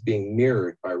behavior is being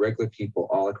mirrored by regular people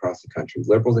all across the country.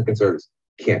 Liberals and conservatives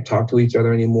can't talk to each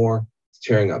other anymore. It's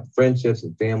tearing up friendships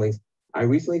and families. I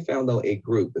recently found, though, a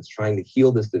group that's trying to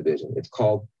heal this division. It's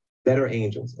called Better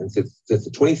Angels. And since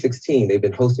 2016, they've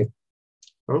been hosting.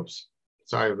 Oops,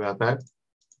 sorry about that.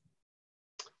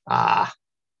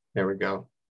 There we go.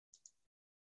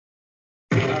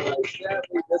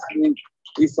 Sadly, this week,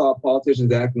 we saw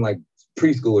politicians acting like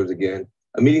preschoolers again.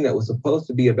 A meeting that was supposed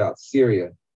to be about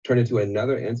Syria turn into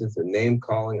another instance of name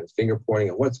calling and finger pointing.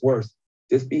 And what's worse,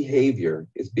 this behavior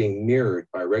is being mirrored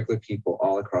by regular people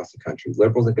all across the country.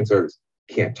 Liberals and conservatives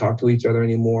can't talk to each other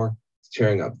anymore,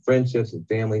 tearing up friendships and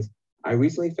families. I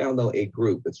recently found, though, a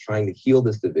group that's trying to heal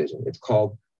this division. It's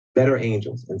called Better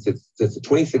Angels. And since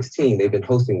 2016, they've been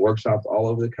hosting workshops all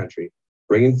over the country,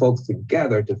 bringing folks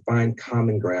together to find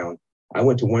common ground. I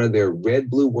went to one of their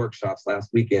red-blue workshops last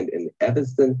weekend in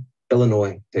Evanston,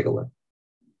 Illinois. Take a look.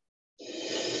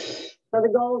 So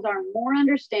the goals are more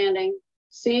understanding,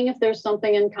 seeing if there's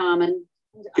something in common.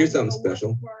 Here's something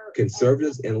special.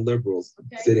 Conservatives and liberals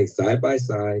sitting side by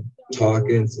side,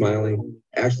 talking, smiling,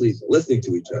 actually listening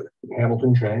to each other.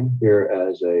 Hamilton Chang here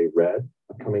as a red.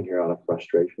 I'm coming here out of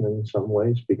frustration in some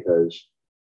ways because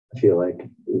I feel like,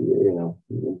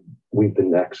 we've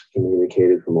been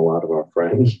excommunicated from a lot of our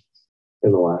friends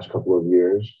in the last couple of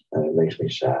years, and it makes me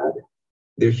sad.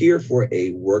 They're here for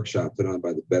a workshop put on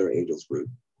by the Better Angels group.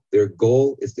 Their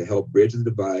goal is to help bridge the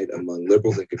divide among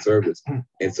liberals and conservatives,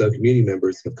 and so community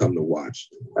members have come to watch.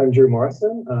 I'm Drew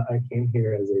Morrison. I came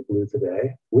here as a blue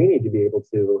today. We need to be able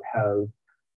to have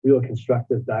real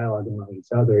constructive dialogue among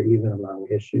each other, even among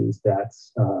issues that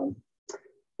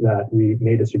we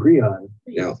may disagree on.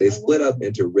 Now, they split up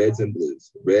into reds and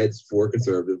blues. Reds for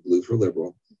conservative, blue for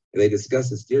liberal, and they discuss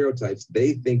the stereotypes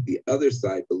they think the other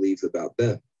side believes about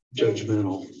them.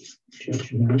 Judgmental.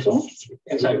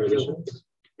 Anti-religion.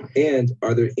 And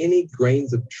are there any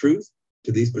grains of truth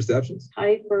to these perceptions?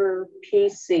 Hyper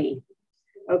PC.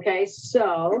 Okay,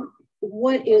 so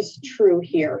what is true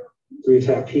here? We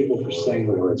attack people for saying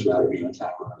the words rather than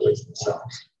attacking the words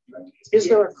themselves. Is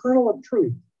there a kernel of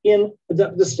truth in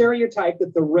the stereotype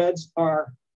that the Reds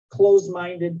are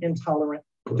closed-minded, intolerant?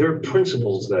 There are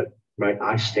principles that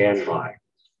I stand by.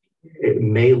 It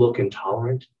may look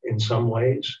intolerant in some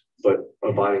ways, but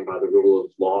abiding by the rule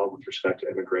of law with respect to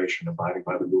immigration, abiding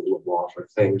by the rule of law for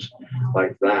things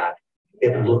like that,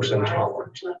 it looks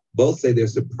intolerant. Both say they're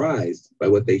surprised by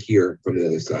what they hear from the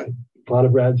other side. A lot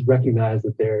of Reds recognize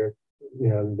that they're,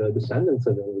 the descendants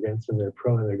of immigrants and they're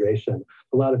pro-immigration.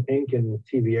 A lot of ink and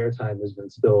TV airtime has been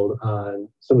spilled on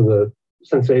some of the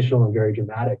sensational and very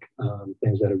dramatic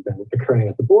things that have been occurring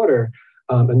at the border.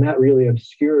 And that really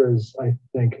obscures, I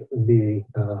think, the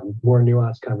more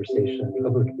nuanced conversation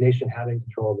of a nation having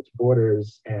control of its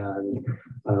borders and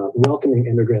welcoming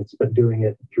immigrants, but doing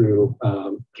it through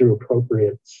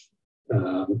appropriate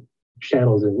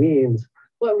channels and means.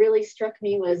 What really struck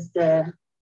me was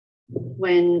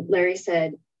when Larry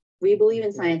said, we believe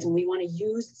in science and we want to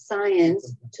use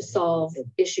science to solve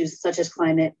issues such as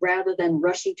climate rather than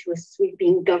rushing to a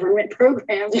sweeping government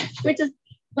program, which is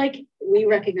like we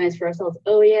recognize for ourselves,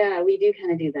 oh yeah, we do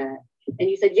kind of do that. And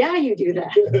you said, yeah, you do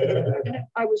that. And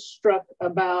I was struck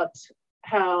about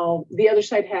how the other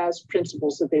side has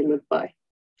principles that they live by.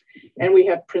 And we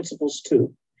have principles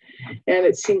too. And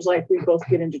it seems like we both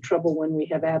get into trouble when we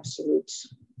have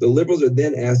absolutes. The liberals are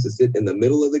then asked to sit in the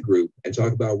middle of the group and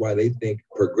talk about why they think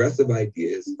progressive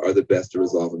ideas are the best to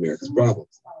resolve America's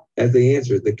problems. As they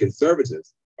answer, the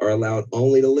conservatives are allowed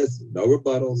only to listen, no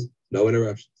rebuttals, no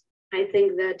interruptions. I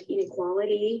think that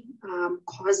inequality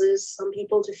causes some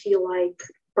people to feel like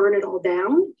burn it all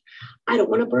down. I don't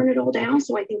want to burn it all down.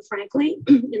 So I think, frankly,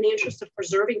 in the interest of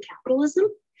preserving capitalism,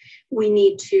 we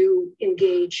need to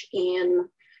engage in,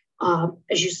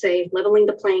 as you say, leveling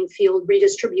the playing field,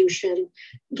 redistribution,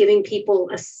 giving people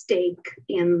a stake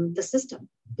in the system.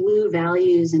 Blue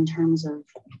values in terms of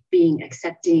being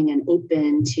accepting and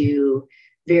open to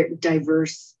very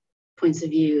diverse points of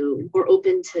view, or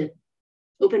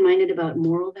open-minded about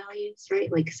moral values,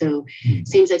 right? Like, so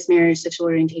same-sex marriage, sexual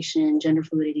orientation, gender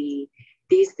fluidity,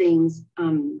 these things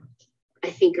I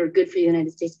think are good for the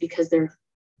United States because they're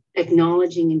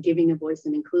acknowledging and giving a voice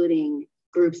and including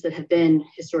groups that have been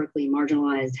historically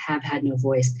marginalized, have had no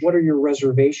voice. What are your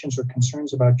reservations or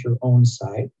concerns about your own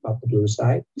side, about the blue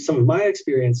side? Some of my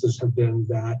experiences have been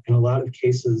that in a lot of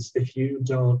cases, if you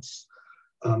don't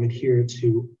adhere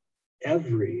to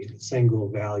every single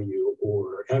value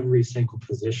or every single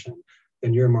position,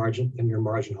 then you're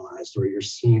marginalized, or you're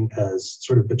seen as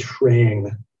sort of betraying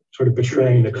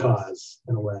the cause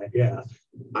in a way. Yeah.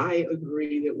 I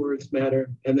agree that words matter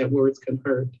and that words can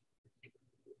hurt,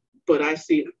 but I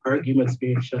see arguments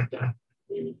being shut down.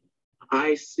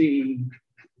 I see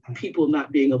people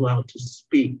not being allowed to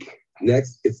speak.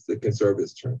 Next, it's the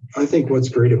conservatives' turn. I think what's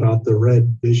great about the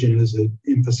red vision is it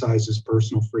emphasizes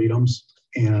personal freedoms.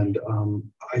 And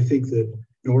I think that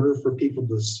in order for people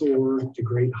to soar to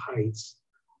great heights,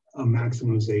 a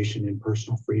maximization in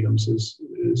personal freedoms is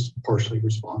partially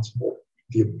responsible.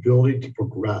 The ability to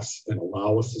progress and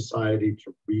allow a society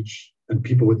to reach and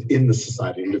people within the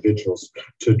society, individuals,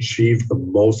 to achieve the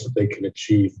most that they can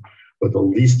achieve with the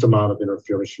least amount of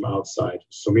interference from outside.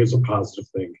 So me, it's a positive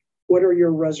thing. What are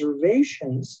your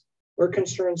reservations or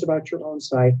concerns about your own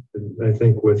site? I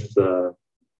think with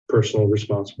personal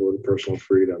responsibility, personal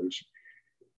freedoms,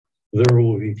 there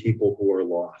will be people who are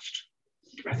lost.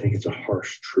 I think it's a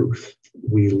harsh truth.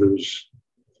 We lose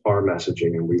our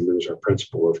messaging and we lose our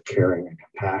principle of caring and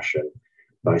compassion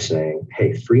by saying,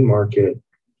 hey, free market,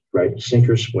 right, sink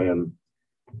or swim.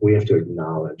 We have to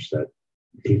acknowledge that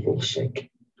people sink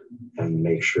and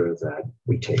make sure that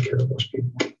we take care of those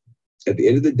people. At the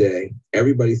end of the day,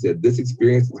 everybody said this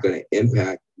experience is going to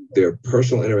impact their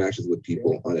personal interactions with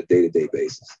people on a day-to-day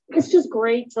basis. It's just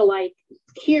great to like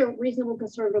hear reasonable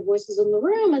conservative voices in the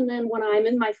room. And then when I'm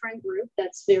in my friend group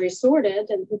that's very sorted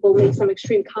and people make some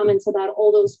extreme comments about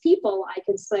all those people, I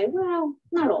can say, well,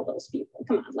 not all those people.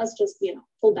 Come on, let's just,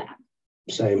 pull back.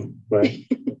 Same, right?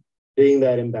 Being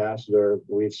that ambassador,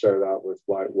 we started out with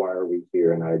why are we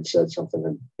here? And I had said something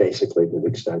that basically to the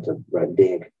extent of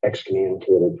being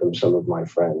excommunicated from some of my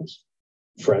friends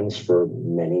for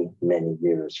many, many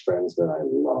years, friends that I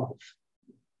love.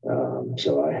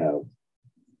 So I have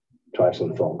twice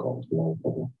some phone calls,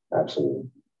 absolutely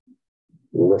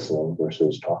listening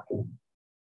versus talking.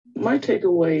 My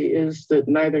takeaway is that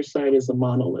neither side is a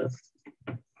monolith,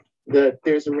 that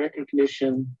there's a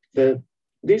recognition that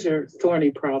these are thorny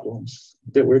problems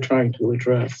that we're trying to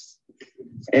address,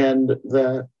 and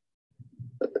that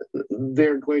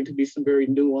there are going to be some very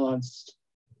nuanced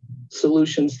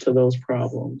solutions to those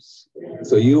problems.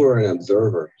 So you were an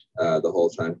observer the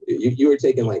whole time. You were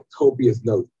taking like copious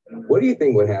notes. What do you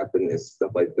think would happen if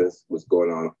stuff like this was going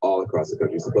on all across the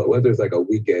country? So whether it's like a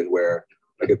weekend where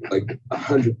like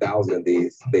 100,000 of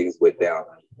these things went down,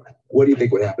 what do you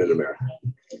think would happen in America?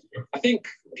 I think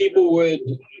people would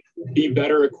be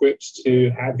better equipped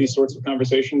to have these sorts of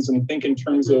conversations and think in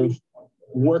terms of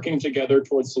working together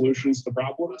towards solutions to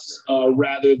problems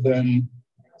rather than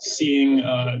seeing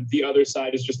the other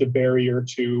side as just a barrier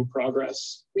to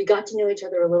progress. We got to know each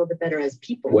other a little bit better as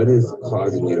people. What is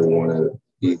causing you to want to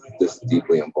be this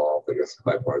deeply involved in this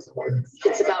bipartisan work?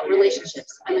 It's about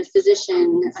relationships. I'm a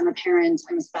physician, I'm a parent,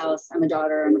 I'm a spouse, I'm a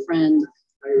daughter, I'm a friend.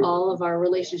 All of our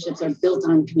relationships are built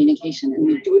on communication, and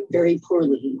we do it very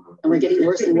poorly, and we're getting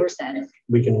worse and worse at it.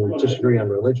 We can disagree on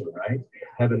religion, right?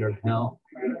 Heaven or hell.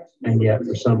 And yet,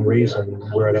 for some reason,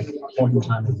 we're at a point in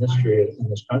time in history in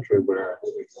this country where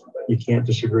you can't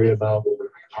disagree about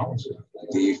policy.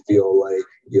 Do you feel like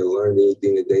you learned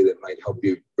anything today that might help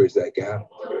you bridge that gap?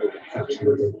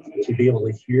 Absolutely. To be able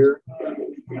to hear,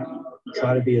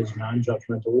 try to be as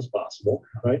non-judgmental as possible,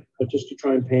 right? But just to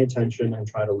try and pay attention and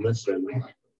try to listen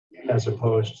as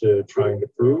opposed to trying to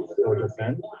prove or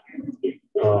defend.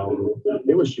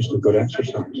 It was just a good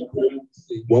exercise.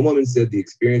 One woman said the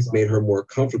experience made her more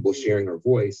comfortable sharing her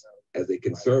voice as a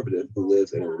conservative who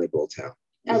lives in a liberal town.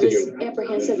 I was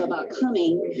apprehensive about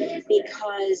coming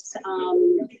because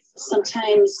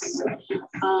sometimes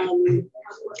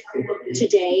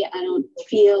today I don't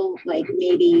feel like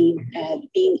maybe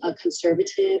being a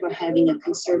conservative or having a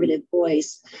conservative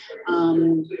voice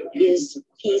is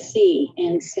PC.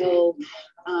 And so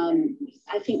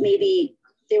I think maybe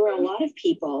there were a lot of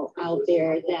people out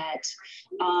there that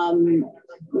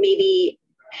maybe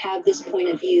have this point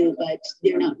of view, but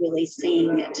they're not really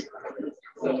saying it.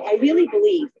 I really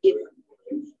believe if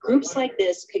groups like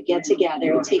this could get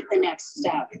together and take the next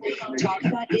step, talk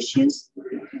about issues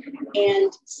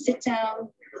and sit down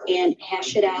and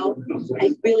hash it out,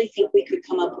 I really think we could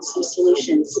come up with some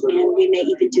solutions, and we may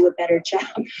even do a better job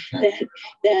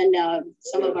than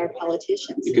some of our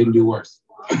politicians. You couldn't do worse.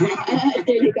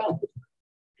 There you go.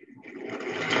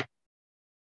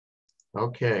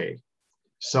 Okay,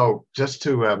 so just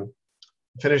to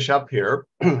finish up here,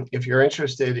 if you're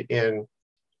interested in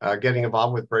getting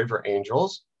involved with Braver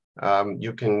Angels,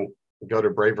 you can go to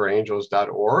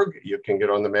braverangels.org. You can get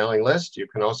on the mailing list. You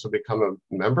can also become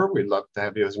a member. We'd love to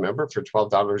have you as a member for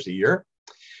 $12 a year.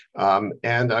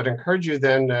 And I'd encourage you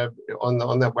then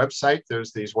on that website,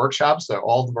 there's these workshops that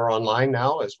all of them are online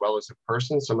now, as well as in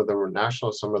person. Some of them are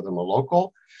national, some of them are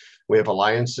local. We have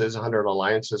alliances, 100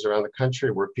 alliances around the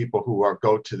country where people who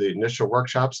go to the initial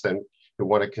workshops then who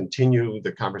want to continue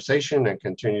the conversation and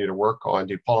continue to work on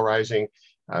depolarizing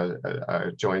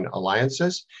join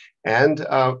alliances. And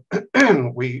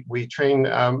we train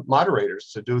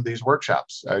moderators to do these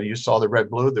workshops. You saw the red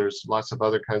blue, there's lots of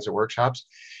other kinds of workshops.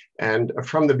 And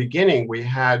from the beginning, we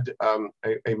had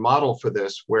a model for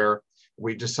this where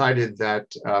we decided that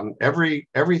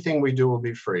everything we do will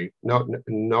be free,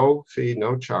 no fee,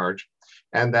 no charge,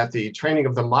 and that the training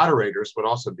of the moderators would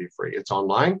also be free. It's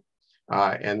online.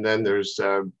 And then there's,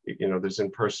 there's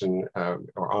in-person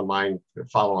or online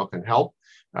follow-up and help.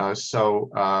 So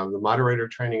the moderator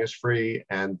training is free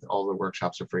and all the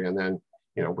workshops are free. And then,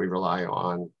 we rely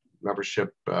on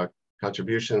membership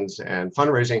contributions and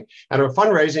fundraising. And our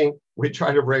fundraising, we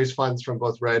try to raise funds from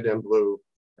both red and blue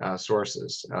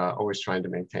sources, always trying to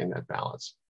maintain that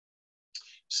balance.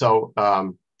 So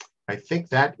I think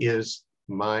that is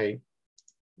my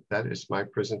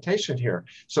presentation here.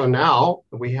 So now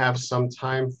we have some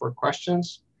time for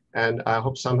questions, and I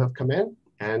hope some have come in.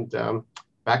 And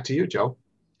back to you, Joe.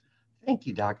 Thank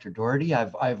you, Dr. Doherty.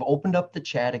 I've opened up the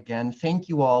chat again. Thank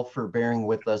you all for bearing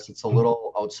with us. It's a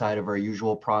little outside of our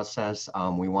usual process.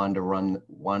 We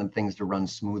wanted things to run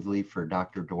smoothly for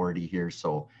Dr. Doherty here.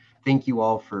 So thank you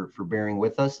all for bearing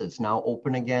with us. It's now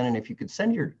open again. And if you could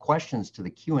send your questions to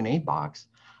the Q&A box,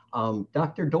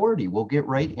 Dr. Doherty, we'll get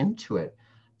right into it.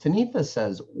 Tanitha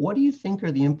says, what do you think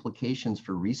are the implications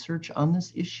for research on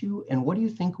this issue? And what do you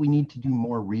think we need to do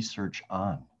more research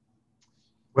on?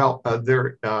 Well,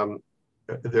 there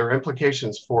are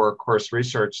implications for, of course,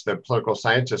 research that political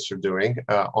scientists are doing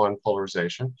on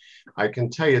polarization. I can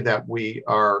tell you that we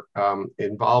are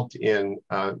involved in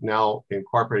now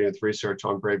incorporating with research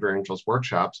on Braver Angels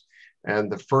workshops.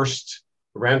 And the first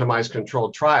randomized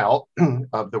controlled trial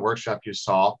of the workshop you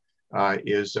saw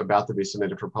is about to be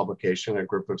submitted for publication. A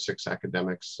group of 6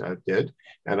 academics did,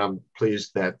 and I'm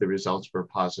pleased that the results were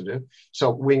positive. So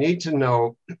we need to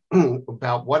know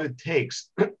about what it takes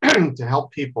to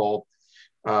help people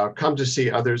come to see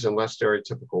others in less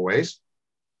stereotypical ways,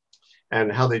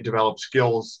 and how they develop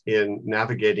skills in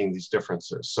navigating these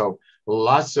differences. So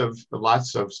lots of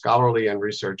scholarly and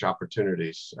research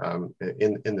opportunities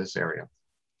in this area.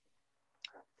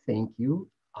 Thank you.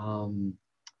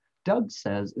 Doug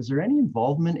says, is there any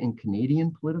involvement in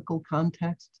Canadian political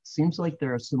context? Seems like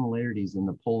there are similarities in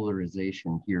the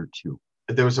polarization here too.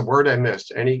 There was a word I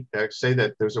missed. Say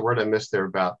that there's a word I missed there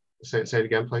about, say it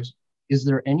again, please. Is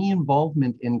there any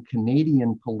involvement in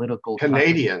Canadian political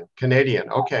Canadian,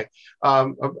 okay.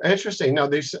 Interesting. No,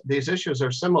 these issues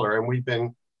are similar, and we've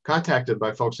been contacted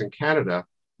by folks in Canada.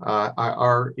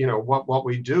 What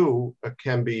we do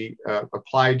can be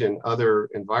applied in other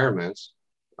environments.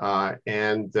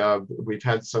 And we've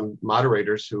had some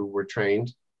moderators who were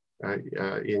trained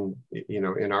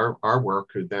in our work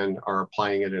who then are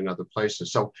applying it in other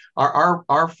places. So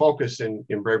our focus in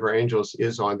Braver Angels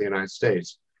is on the United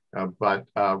States, but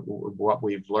what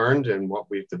we've learned and what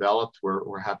we've developed,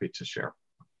 we're happy to share.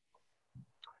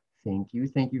 Thank you.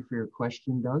 Thank you for your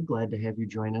question, Doug. Glad to have you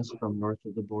join us from north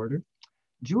of the border.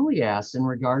 Julie asks, in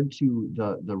regard to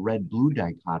the red-blue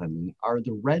dichotomy, are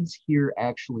the Reds here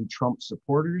actually Trump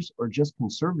supporters or just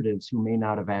conservatives who may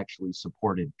not have actually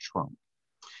supported Trump?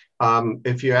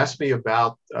 If you ask me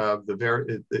about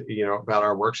about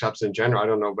our workshops in general, I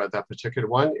don't know about that particular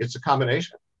one. It's a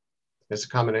combination. It's a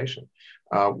combination.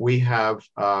 We have,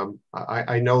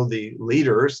 I know the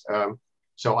leaders,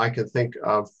 so I can think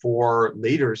of 4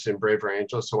 leaders in Braver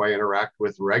Angels who I interact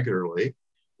with regularly,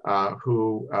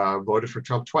 who voted for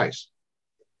Trump twice.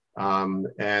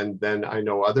 And then I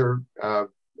know other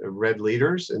red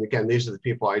leaders, and again, these are the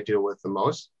people I deal with the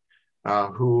most,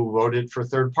 who voted for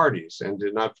third parties and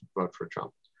did not vote for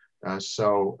Trump.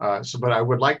 But I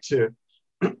would like to,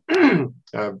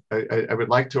 I would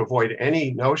like to avoid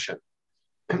any notion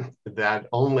that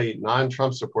only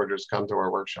non-Trump supporters come to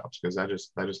our workshops, because that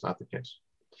is not the case.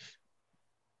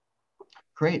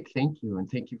 Great, thank you. And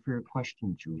thank you for your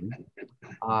question, Julie.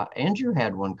 Andrew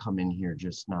had one come in here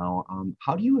just now.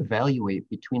 How do you evaluate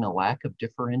between a lack of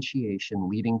differentiation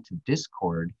leading to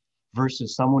discord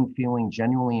versus someone feeling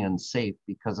genuinely unsafe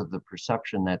because of the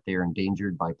perception that they're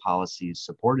endangered by policies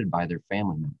supported by their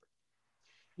family member?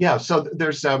 Yeah, so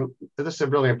this is a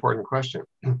really important question.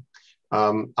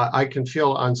 I can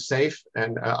feel unsafe,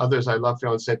 and others I love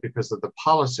feel unsafe because of the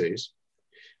policies.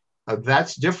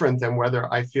 That's different than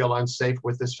whether I feel unsafe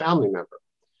with this family member.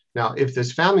 Now, if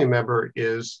this family member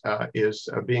is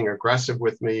being aggressive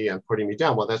with me and putting me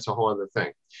down, well, that's a whole other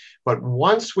thing. But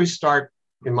once we start,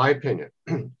 in my opinion,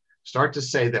 start to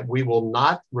say that we will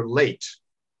not relate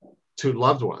to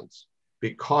loved ones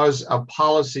because of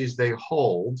policies they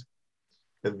hold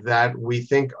that we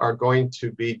think are going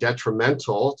to be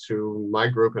detrimental to my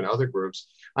group and other groups,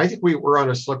 I think we're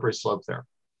on a slippery slope there.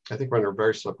 I think we're on a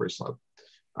very slippery slope.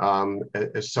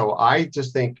 So I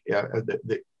just think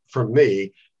for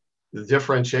me, the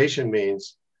differentiation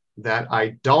means that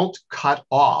I don't cut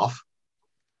off,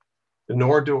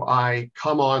 nor do I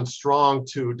come on strong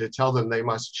to tell them they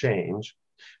must change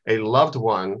a loved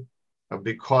one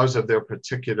because of their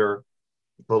particular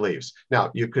believes.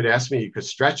 Now, you could ask me, you could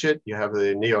stretch it. You have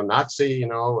the neo-Nazi, you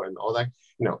know, and all that.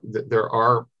 You know, there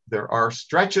are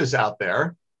stretches out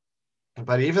there,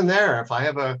 but even there, if I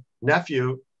have a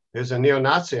nephew who's a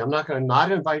neo-Nazi, I'm not going to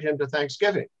not invite him to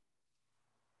Thanksgiving.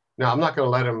 Now, I'm not going to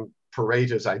let him parade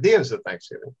his ideas at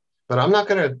Thanksgiving, but I'm not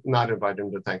going to not invite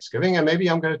him to Thanksgiving. And maybe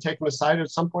I'm going to take him aside at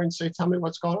some point and say, tell me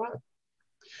what's going on.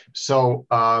 So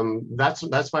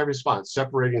that's my response,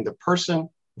 separating the person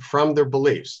from their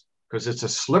beliefs, because it's a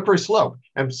slippery slope.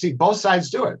 And see, both sides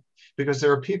do it, because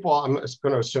there are people, I'm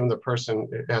going to assume the person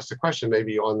asked the question,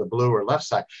 maybe on the blue or left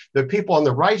side, there are people on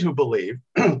the right who believe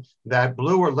that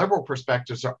blue or liberal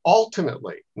perspectives are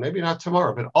ultimately, maybe not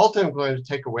tomorrow, but ultimately going to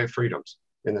take away freedoms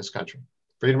in this country.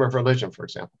 Freedom of religion, for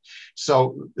example.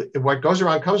 So what goes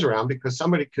around comes around, because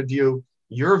somebody could view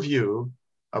your view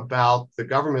about the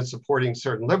government supporting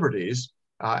certain liberties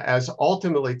as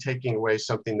ultimately taking away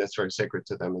something that's very sacred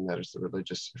to them, and that is the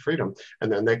religious freedom,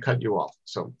 and then they cut you off.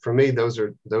 So for me, those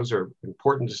are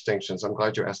important distinctions. I'm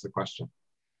glad you asked the question.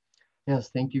 Yes,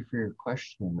 thank you for your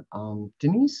question.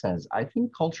 Denise says, I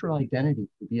think cultural identity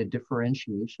can be a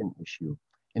differentiation issue.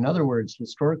 In other words,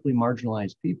 historically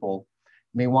marginalized people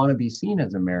may want to be seen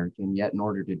as American, yet in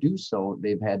order to do so,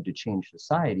 they've had to change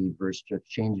society versus just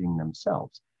changing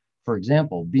themselves. For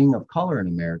example, being of color in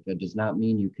America does not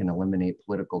mean you can eliminate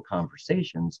political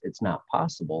conversations. It's not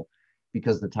possible,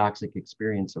 because the toxic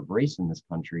experience of race in this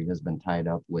country has been tied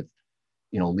up with,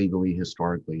 you know, legally,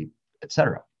 historically,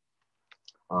 etc.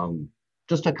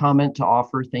 Just a comment to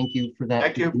offer. Thank you for that.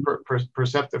 Thank you for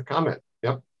perceptive comment.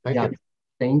 Yep. Thank you.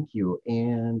 Thank you.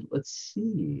 And let's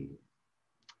see.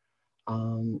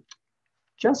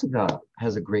 Jessica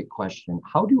has a great question.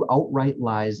 How do outright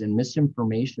lies and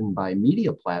misinformation by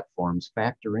media platforms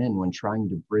factor in when trying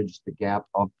to bridge the gap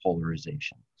of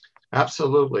polarization?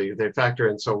 Absolutely, they factor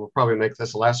in. So we'll probably make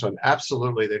this the last one.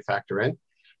 Absolutely, they factor in.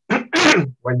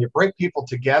 When you bring people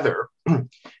together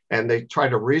and they try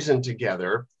to reason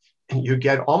together, you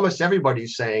get almost everybody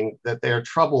saying that they are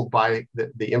troubled by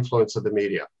the influence of the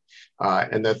media,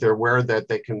 and that they're aware that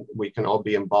we can all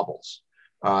be in bubbles.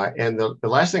 And the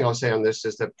last thing I'll say on this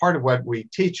is that part of what we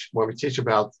teach when we teach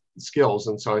about skills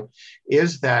and so on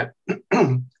is that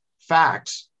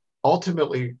facts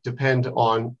ultimately depend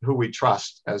on who we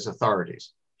trust as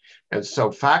authorities. And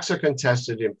so facts are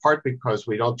contested in part because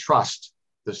we don't trust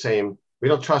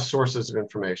sources of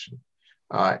information.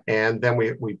 And then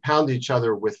we pound each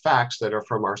other with facts that are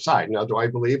from our side. Now, do I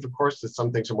believe, of course, that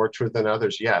some things are more true than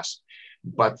others? Yes.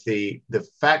 But the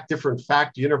different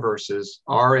fact universes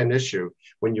are an issue.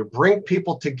 When you bring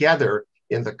people together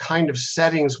in the kind of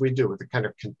settings we do, with the kind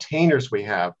of containers we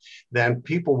have, then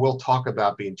people will talk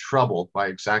about being troubled by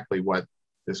exactly what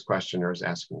this questioner is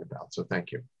asking about. So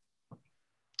thank you.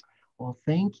 Well,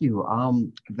 thank you.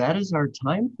 That is our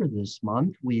time for this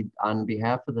month. On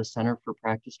behalf of the Center for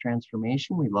Practice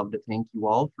Transformation, we'd love to thank you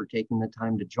all for taking the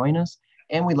time to join us.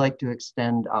 And we'd like to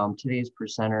extend today's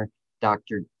presenter,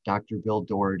 Dr. Bill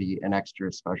Doherty, an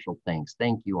extra special thanks.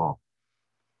 Thank you all.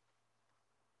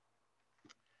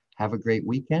 Have a great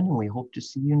weekend, and we hope to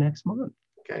see you next month.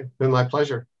 Okay, been my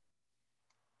pleasure.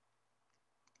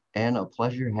 And a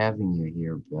pleasure having you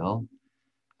here, Bill.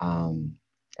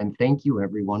 And thank you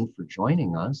everyone for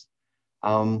joining us.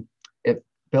 If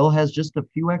Bill has just a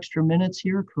few extra minutes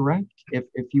here, correct?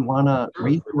 If you want to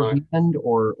raise your hand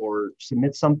or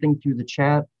submit something through the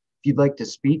chat, if you'd like to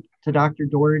speak to Dr.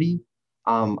 Doherty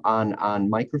on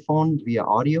microphone via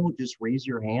audio, just raise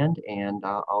your hand and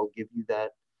I'll give you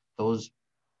those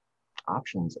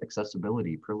options,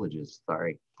 accessibility privileges.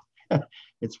 Sorry,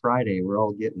 it's Friday. We're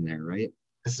all getting there, right?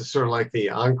 This is sort of like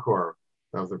the encore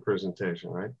of the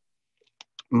presentation, right?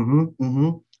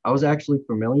 I was actually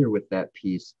familiar with that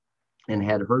piece and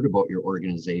had heard about your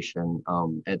organization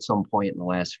at some point in the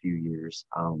last few years.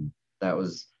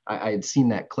 I had seen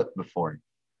that clip before,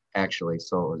 actually,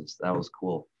 so that was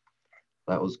cool.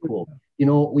 That was cool. You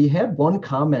know, we had one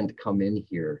comment come in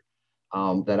here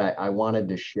that I wanted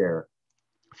to share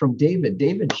from David.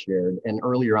 David shared, and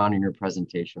earlier on in your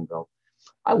presentation, Bill,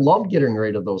 I love getting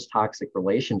rid of those toxic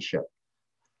relationships.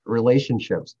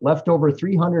 Left over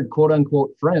 300 quote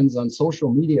unquote friends on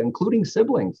social media, including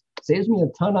siblings. Saves me a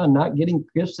ton on not getting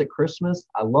gifts at Christmas.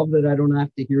 I love that I don't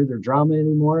have to hear their drama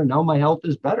anymore, and now my health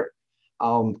is better.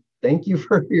 Thank you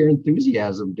for your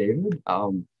enthusiasm, David.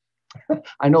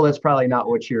 I know that's probably not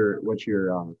what you're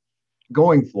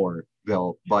going for,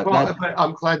 Bill, but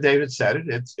I'm glad David said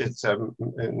it. It's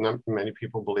many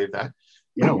people believe that.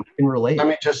 You know, we can relate. Let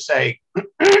me just say,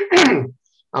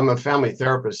 I'm a family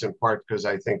therapist in part because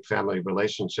I think family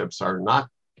relationships are not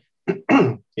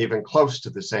even close to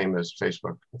the same as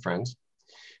Facebook friends.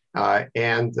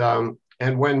 And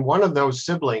And when one of those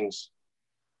siblings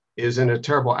is in a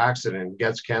terrible accident,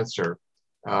 gets cancer,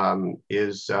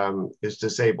 is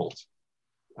disabled,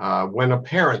 when a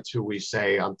parent who we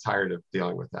say, I'm tired of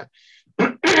dealing with that,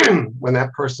 when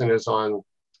that person is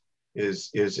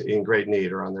in great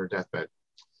need or on their deathbed,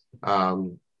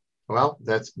 well,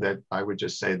 I would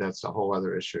just say that's a whole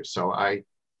other issue. So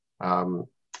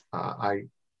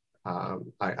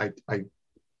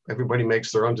everybody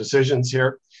makes their own decisions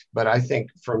here, but I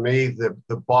think for me,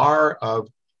 the bar of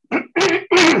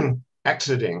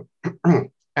exiting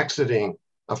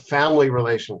a family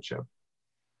relationship,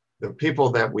 the people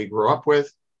that we grew up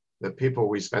with, the people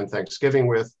we spend Thanksgiving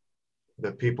with,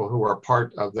 the people who are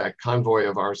part of that convoy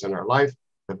of ours in our life,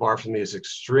 the bar for me is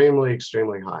extremely,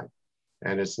 extremely high.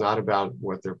 And it's not about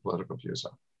what their political views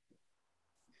are.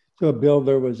 So, Bill,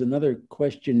 there was another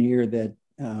question here that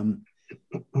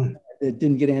that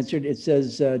didn't get answered. It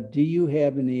says, do you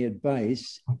have any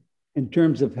advice in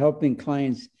terms of helping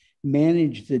clients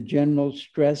manage the general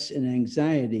stress and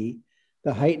anxiety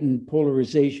the heightened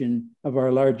polarization of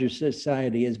our larger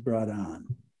society has brought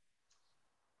on?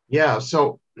 Yeah,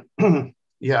 so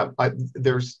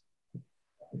there's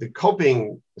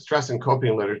the stress and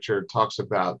coping literature talks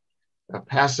about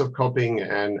passive coping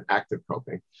and active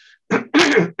coping.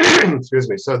 Excuse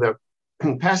me. So the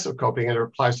passive coping, and it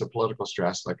applies to political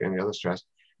stress like any other stress,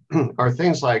 are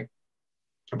things like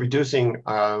reducing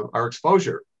our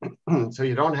exposure. So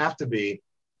you don't have to be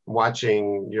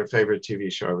watching your favorite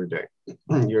TV show every day,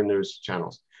 your news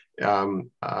channels.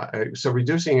 So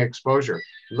reducing exposure,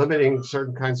 limiting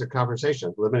certain kinds of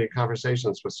conversations, limiting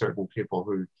conversations with certain people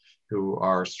who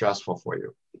are stressful for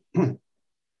you.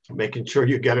 Making sure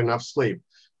you get enough sleep,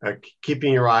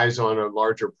 keeping your eyes on a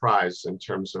larger prize in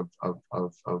terms of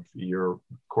your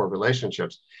core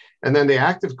relationships. And then the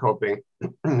active coping,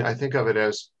 I think of it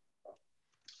as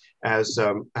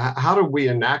how do we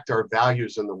enact our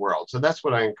values in the world? So that's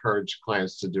what I encourage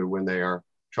clients to do when they are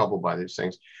troubled by these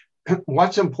things.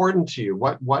 What's important to you?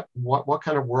 What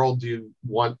kind of world do you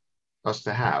want us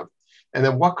to have? And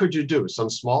then what could you do? Some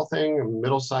small thing, a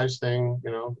middle-sized thing,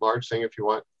 large thing if you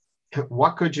want.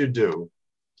 What could you do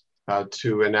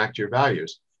to enact your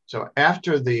values? So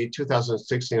after the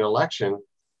 2016 election,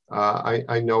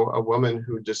 I know a woman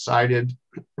who decided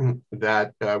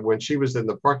that when she was in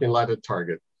the parking lot at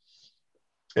Target,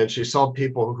 and she saw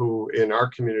people who in our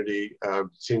community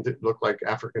seemed to look like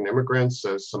African immigrants,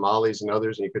 Somalis and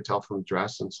others, and you could tell from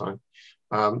dress and so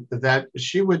on, that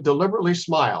she would deliberately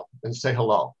smile and say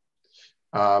hello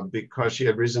because she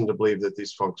had reason to believe that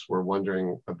these folks were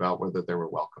wondering about whether they were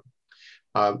welcome.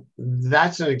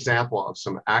 That's an example of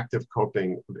some active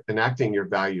coping, enacting your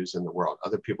values in the world.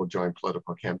 Other people join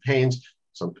political campaigns.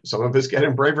 Some of us get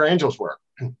in Braver Angels work.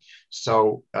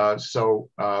 So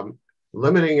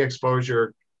limiting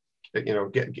exposure,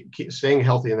 staying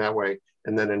healthy in that way,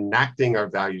 and then enacting our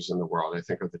values in the world, I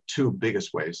think are the two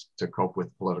biggest ways to cope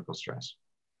with political stress.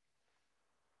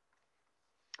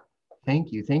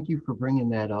 Thank you. Thank you for bringing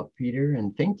that up, Peter.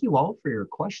 And thank you all for your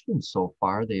questions so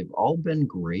far. They've all been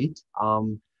great.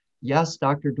 Yes,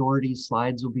 Dr. Doherty's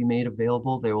slides will be made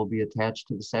available. They will be attached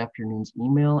to this afternoon's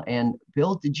email. And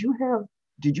Bill, did you have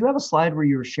a slide where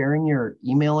you were sharing your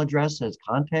email address as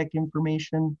contact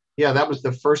information? Yeah, that was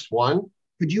the first one.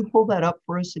 Could you pull that up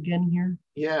for us again here?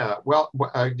 Yeah, well,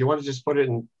 do you want to just put it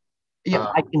in?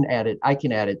 Yeah, I can add it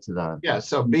to the. Yeah,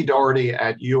 so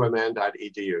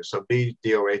bdoherty@umn.edu. So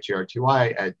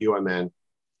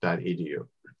bdoherty@umn.edu.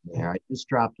 Yeah, I just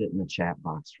dropped it in the chat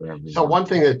box for everyone. So one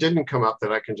thing that didn't come up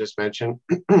that I can just mention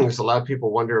is a lot of people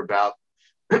wonder about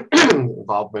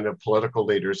involvement of political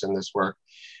leaders in this work.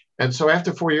 And so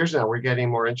after 4 years now, we're getting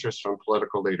more interest from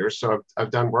political leaders. So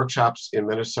I've done workshops in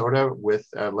Minnesota with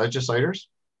legislators,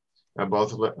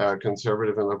 both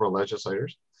conservative and liberal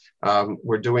legislators.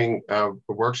 We're doing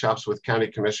workshops with county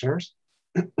commissioners.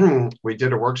 We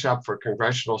did a workshop for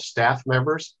congressional staff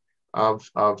members of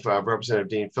Representative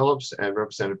Dean Phillips and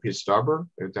Representative Pete Stauber,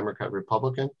 a Democrat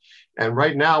Republican. And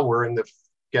right now we're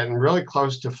getting really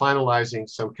close to finalizing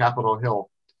some Capitol Hill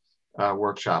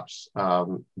workshops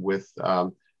with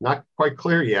not quite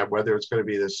clear yet whether it's going to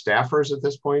be the staffers at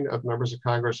this point of members of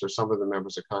Congress or some of the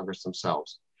members of Congress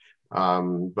themselves.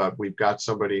 But we've got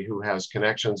somebody who has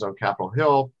connections on Capitol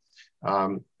Hill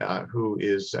who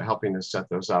is helping us set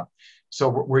those up. So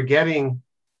we're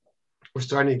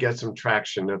starting to get some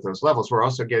traction at those levels. We're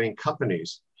also getting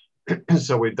companies.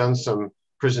 So we've done some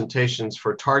presentations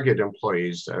for Target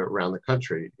employees around the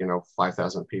country,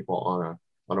 5,000 people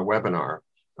on a webinar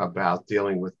about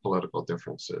dealing with political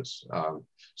differences.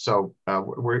 So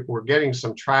we're getting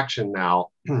some traction now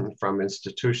from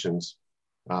institutions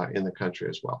in the country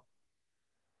as well.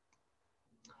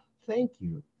 Thank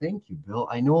you. Thank you, Bill.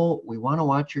 I know we want to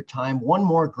watch your time. One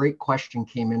more great question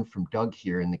came in from Doug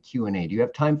here in the Q&A. Do you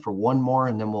have time for one more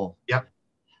and then we'll... Yep.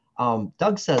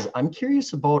 Doug says, I'm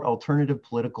curious about alternative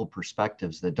political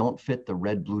perspectives that don't fit the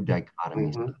red-blue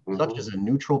dichotomies, such as a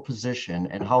neutral position,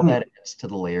 and how that adds to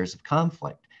the layers of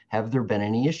conflict. Have there been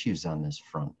any issues on this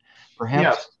front? Perhaps,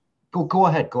 yes. Go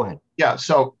ahead. Yeah,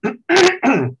 so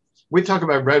we talk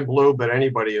about red-blue, but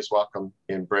anybody is welcome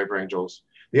in Brave Angels.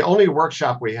 The only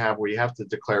workshop we have where you have to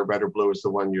declare red or blue is the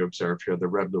one you observe here, the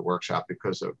red-blue workshop,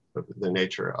 because of the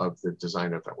nature of the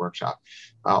design of that workshop.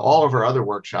 All of our other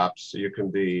workshops, you can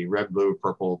be red, blue,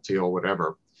 purple, teal,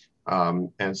 whatever.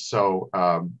 And so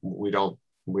we don't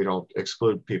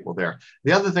exclude people there.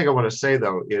 The other thing I want to say,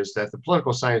 though, is that the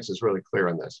political science is really clear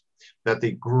on this, that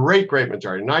the great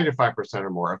majority, 95% or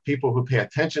more, of people who pay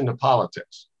attention to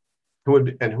politics, who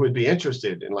would be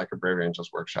interested in like a Brave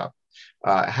Angels workshop,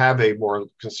 have a more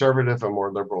conservative and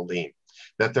more liberal lean.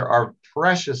 That there are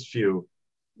precious few,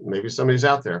 maybe somebody's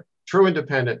out there, true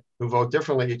independent who vote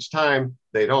differently each time.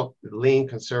 They don't lean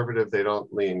conservative, they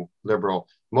don't lean liberal.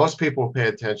 Most people who pay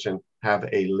attention have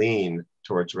a lean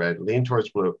towards red, lean towards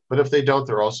blue. But if they don't,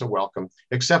 they're also welcome,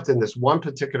 except in this one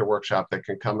particular workshop that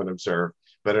can come and observe.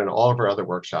 But in all of our other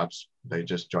workshops, they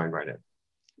just join right in.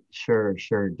 Sure.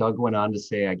 Doug went on to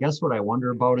say, I guess what I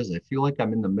wonder about is I feel like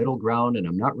I'm in the middle ground and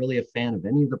I'm not really a fan of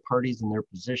any of the parties and their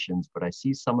positions, but I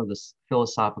see some of the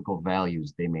philosophical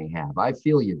values they may have. I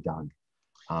feel you, Doug.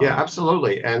 Yeah,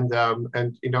 absolutely. And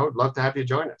you know, I'd love to have you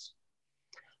join us.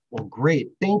 Well,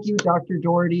 great. Thank you, Dr.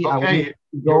 Doherty. Okay,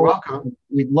 you're welcome.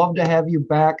 We'd love to have you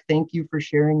back. Thank you for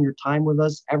sharing your time with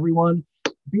us. Everyone,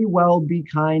 be well, be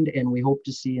kind, and we hope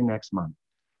to see you next month.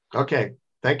 Okay.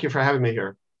 Thank you for having me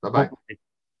here. Bye-bye. Okay.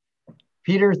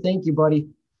 Peter, thank you, buddy.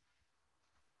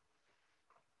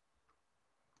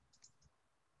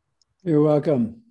 You're welcome.